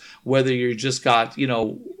walls, whether you just got,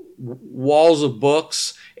 walls of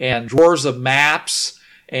books and drawers of maps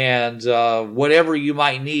and whatever you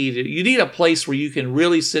might need. You need a place where you can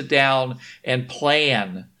really sit down and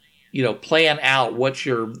plan out what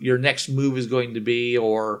your next move is going to be,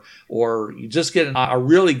 or you just get a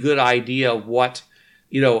really good idea of what,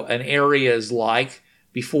 an area is like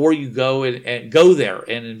before you go and go there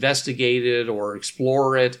and investigate it or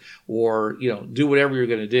explore it or, do whatever you're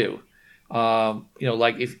going to do.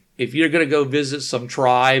 Like if you're going to go visit some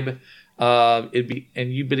tribe,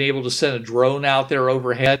 and you've been able to send a drone out there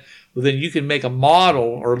overhead, well, then you can make a model,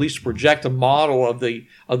 or at least project a model of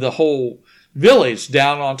the whole village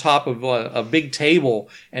down on top of a big table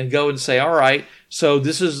and go and say, all right, so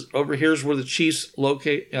this is over here's where the chief's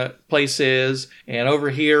place is, and over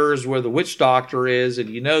here is where the witch doctor is,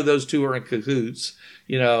 and those two are in cahoots,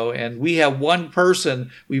 and we have one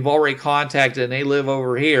person we've already contacted and they live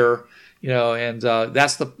over here, and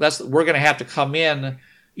that's we're going to have to come in,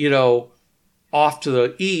 off to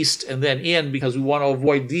the east and then in, because we want to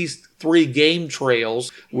avoid these 3 game trails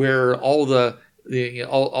where all the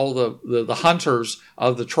hunters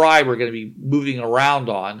of the tribe are going to be moving around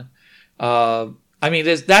on.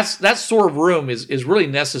 That sort of room is really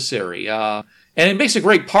necessary. And it makes a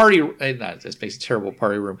great party. It makes a terrible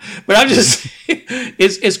party room, but I'm just,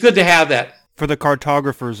 it's good to have that. For the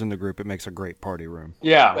cartographers in the group, it makes a great party room.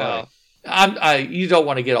 Yeah. Well, you don't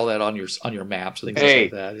want to get all that on your maps and things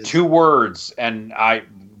like that. 2 words, and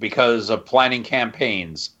because of planning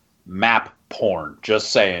campaigns, map porn.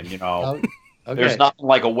 Just saying, Okay. There's nothing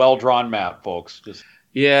like a well-drawn map, folks.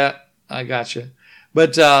 Yeah, I gotcha.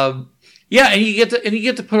 But and you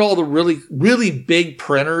get to put all the really, really big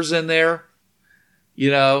printers in there.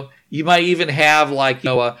 You might even have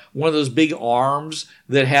one of those big arms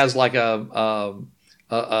that has like an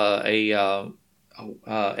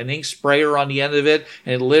ink sprayer on the end of it,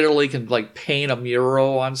 and it literally can paint a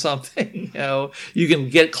mural on something. You can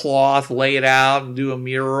get cloth, lay it out, and do a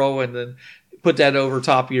mural, and then put that over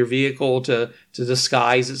top of your vehicle to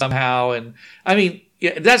disguise it somehow. And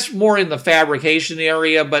that's more in the fabrication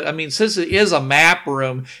area, but since it is a map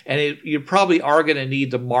room, and you probably are going to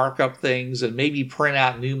need to mark up things and maybe print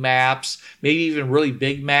out new maps, maybe even really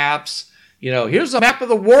big maps, here's a map of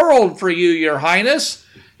the world for you, Your Highness.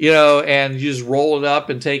 And you just roll it up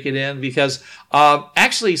and take it in because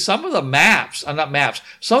actually some of the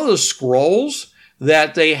some of the scrolls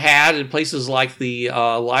that they had in places like the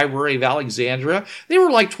Library of Alexandria, they were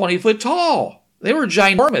like 20 foot tall. They were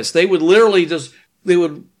ginormous. They would literally they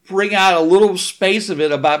would bring out a little space of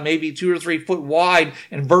it about maybe 2 or 3 foot wide,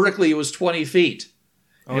 and vertically it was 20 feet.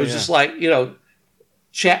 It was just like,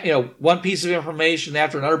 one piece of information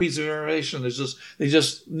after another piece of information. They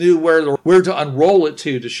just knew where to unroll it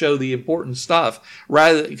to show the important stuff,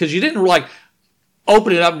 rather because you didn't like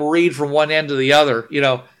open it up and read from one end to the other.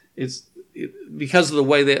 Because of the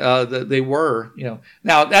way they were.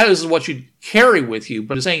 Now that is what you carry with you.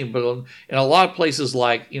 But I'm saying, in a lot of places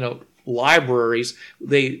like libraries,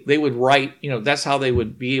 they would write. That's how they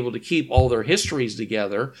would be able to keep all their histories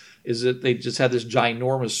together. Is that they just had this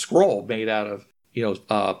ginormous scroll made out of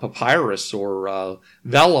papyrus or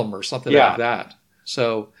vellum or something like that.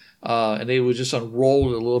 So, and they would just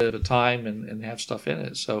unroll it a little bit at a time and have stuff in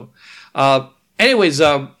it. So,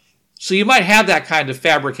 so you might have that kind of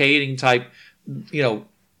fabricating type,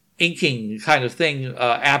 inking kind of thing,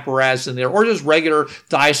 apparatus in there, or just regular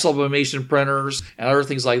dye sublimation printers and other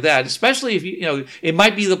things like that. Especially if it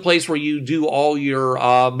might be the place where you do all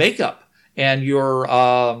your makeup and your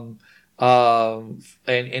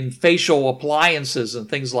and facial appliances and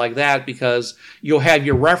things like that, because you'll have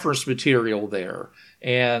your reference material there,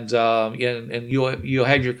 and you'll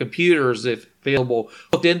have your computers, if available,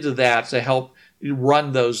 hooked into that to help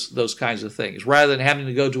run those kinds of things, rather than having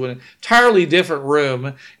to go to an entirely different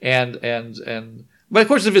room. But of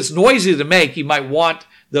course, if it's noisy to make, you might want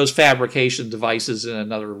those fabrication devices in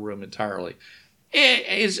another room entirely.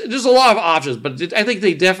 There's a lot of options, but I think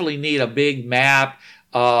they definitely need a big map,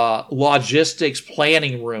 logistics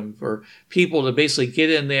planning room for people to basically get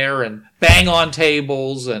in there and bang on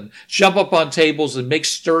tables and jump up on tables and make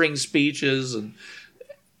stirring speeches and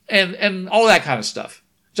all that kind of stuff.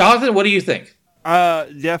 Jonathan, what do you think?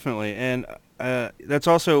 Definitely, and that's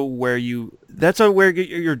also where your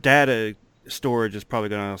data storage is probably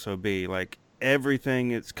going to also be. Like everything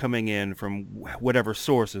that's coming in from whatever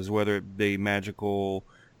sources, whether it be magical,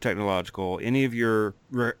 technological, any of your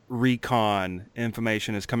recon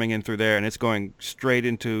information is coming in through there, and it's going straight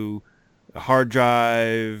into a hard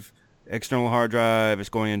drive, external hard drive. It's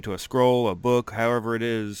going into a scroll, a book, however it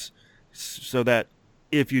is, so that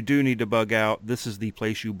if you do need to bug out, this is the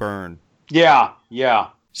place you burn. Yeah.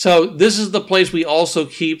 So this is the place we also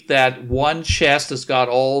keep that one chest that's got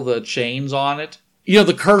all the chains on it.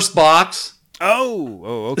 The cursed box.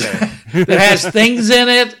 Oh, okay. That has things in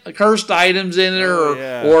it, cursed items in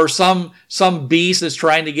it, or some beast that's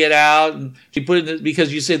trying to get out, and you put it in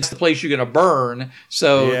because you said it's the place you're going to burn.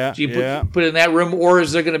 So do you put it in that room, or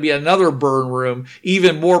is there going to be another burn room,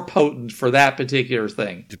 even more potent for that particular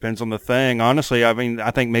thing? Depends on the thing. Honestly, I mean,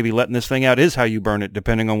 I think maybe letting this thing out is how you burn it,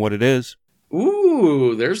 depending on what it is.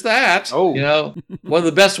 Ooh, there's that. Oh, one of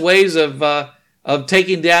the best ways of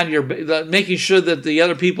taking down making sure that the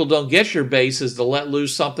other people don't get your base is to let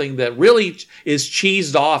loose something that really is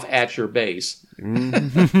cheesed off at your base.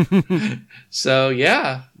 So,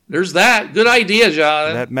 yeah, there's that. Good idea,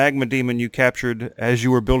 John. That magma demon you captured as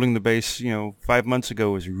you were building the base, 5 months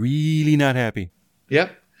ago was really not happy.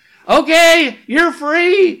 Yep. Okay, you're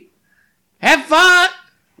free. Have fun.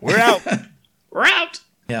 We're out. We're out.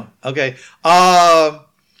 Yeah. Okay.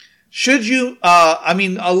 Should you,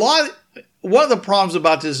 one of the problems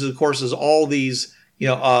about this, of course, is all these,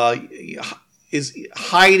 is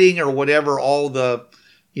hiding or whatever, all the,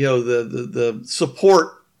 the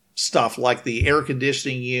support stuff like the air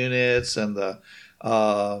conditioning units and the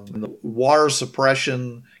water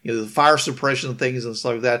suppression, the fire suppression things and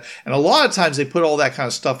stuff like that. And a lot of times they put all that kind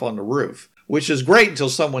of stuff on the roof, which is great until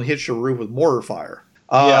someone hits your roof with mortar fire.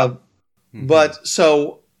 But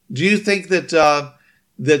so do you think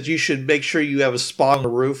that you should make sure you have a spot on the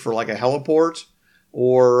roof for like a heliport,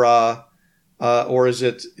 or is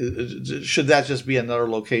it should that just be another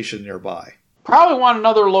location nearby? Probably want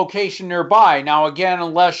another location nearby. Now, again,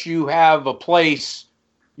 unless you have a place,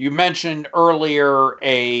 you mentioned earlier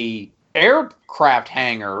a aircraft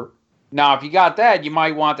hangar. Now, if you got that, you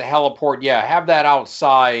might want the heliport. Yeah, have that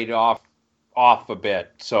outside off a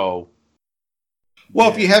bit. So. Well,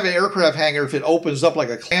 if you have an aircraft hangar, if it opens up like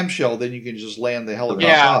a clamshell, then you can just land the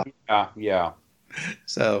helicopter. Yeah.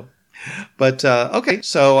 So, but okay.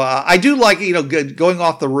 So I do like going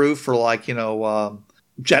off the roof for like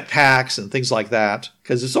jetpacks and things like that,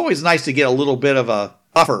 because it's always nice to get a little bit of a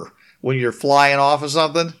buffer when you're flying off of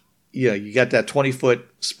something. you got that 20-foot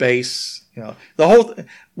space. The whole.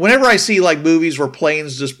 Whenever I see like movies where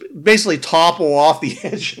planes just basically topple off the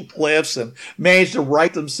edge of cliffs and manage to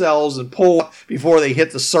right themselves and pull before they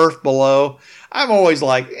hit the surf below, I'm always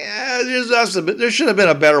like, there should have been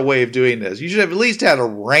a better way of doing this. You should have at least had a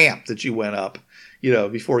ramp that you went up,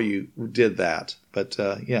 before you did that. But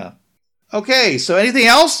yeah. Okay, so anything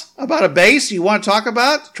else about a base you want to talk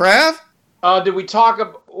about, Trav? Did we talk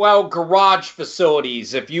about, garage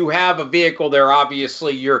facilities? If you have a vehicle there,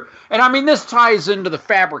 obviously and I mean, this ties into the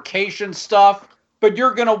fabrication stuff, but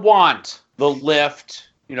you're going to want the lift,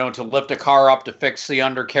 to lift a car up to fix the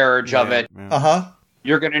undercarriage of it. Yeah. Uh-huh.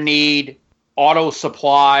 You're going to need auto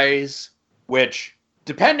supplies, which,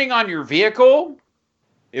 depending on your vehicle,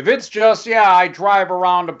 if it's just, I drive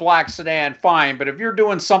around a black sedan, fine. But if you're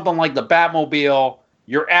doing something like the Batmobile,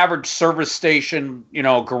 your average service station,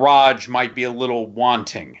 garage might be a little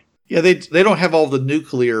wanting. Yeah, they don't have all the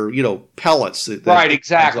nuclear, pellets. Right,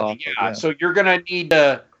 exactly. Yeah. So you're going to need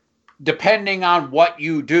to, depending on what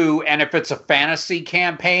you do, and if it's a fantasy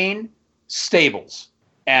campaign, stables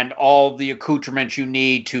and all the accoutrements you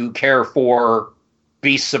need to care for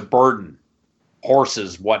beasts of burden,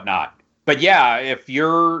 horses, whatnot. But yeah, if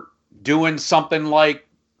you're doing something like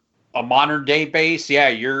a modern day base, you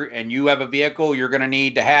have a vehicle, you're going to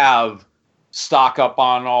need to have stock up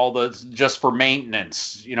on all the, just for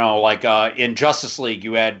maintenance. Like in Justice League,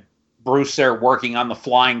 you had Bruce there working on the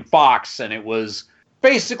Flying Fox, and it was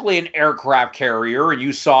basically an aircraft carrier, and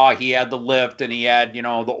you saw he had the lift and he had,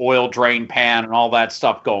 the oil drain pan and all that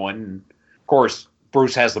stuff going. And of course,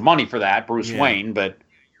 Bruce has the money for that, Bruce Wayne, but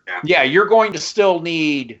you're going to still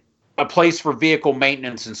need a place for vehicle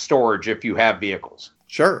maintenance and storage if you have vehicles.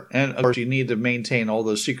 Sure. And of course, you need to maintain all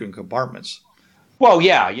those secret compartments. Well,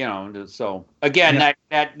 so again,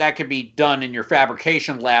 that could be done in your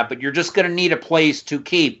fabrication lab, but you're just going to need a place to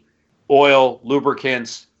keep oil,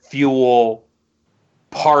 lubricants, fuel,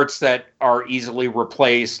 parts that are easily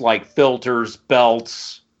replaced, like filters,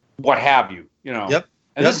 belts, what have you, Yep.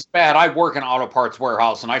 And this is bad. I work in an auto parts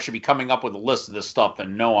warehouse, and I should be coming up with a list of this stuff,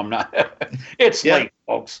 and no, I'm not. It's late,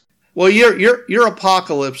 folks. Well, your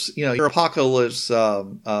apocalypse, your apocalypse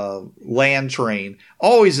land train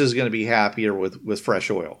always is going to be happier with fresh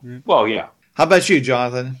oil. Well, yeah. How about you,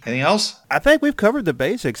 Jonathan? Anything else? I think we've covered the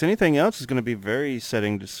basics. Anything else is going to be very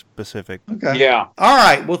setting specific. Okay. Yeah. All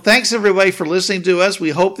right. Well, thanks everybody for listening to us. We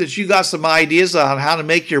hope that you got some ideas on how to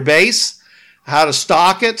make your base, how to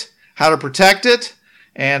stock it, how to protect it,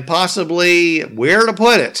 and possibly where to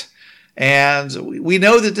put it. And we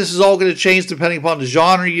know that this is all going to change depending upon the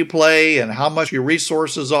genre you play and how much your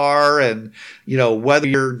resources are, and whether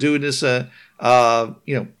you're doing this, whether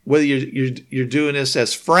you're doing this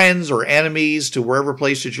as friends or enemies to wherever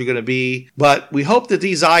place that you're going to be. But we hope that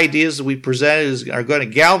these ideas that we presented are going to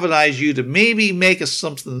galvanize you to maybe make a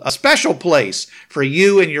special place for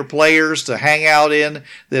you and your players to hang out in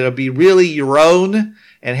that'll be really your own,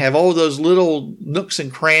 and have all those little nooks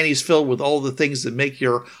and crannies filled with all the things that make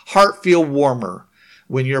your heart feel warmer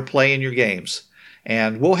when you're playing your games.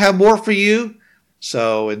 And we'll have more for you.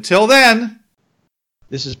 So until then.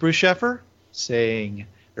 This is Bruce Sheffer saying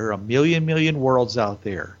there are a million worlds out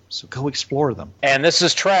there, so go explore them. And this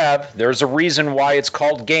is Trav. There's a reason why it's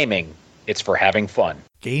called gaming. It's for having fun.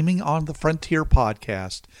 Gaming on the Frontier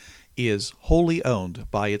podcast is wholly owned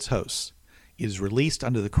by its hosts. It is released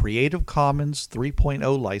under the Creative Commons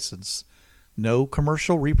 3.0 license. No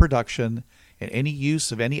commercial reproduction and any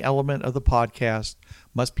use of any element of the podcast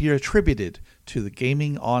must be attributed to the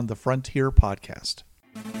Gaming on the Frontier podcast.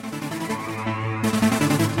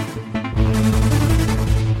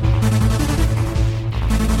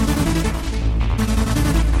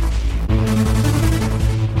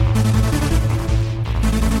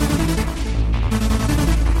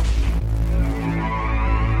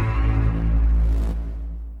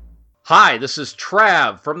 Hi, this is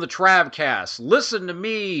Trav from the Travcast. Listen to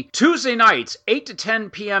me Tuesday nights, 8 to 10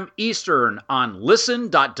 p.m. Eastern on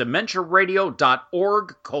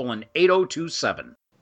listen.dementiaradio.org:8027.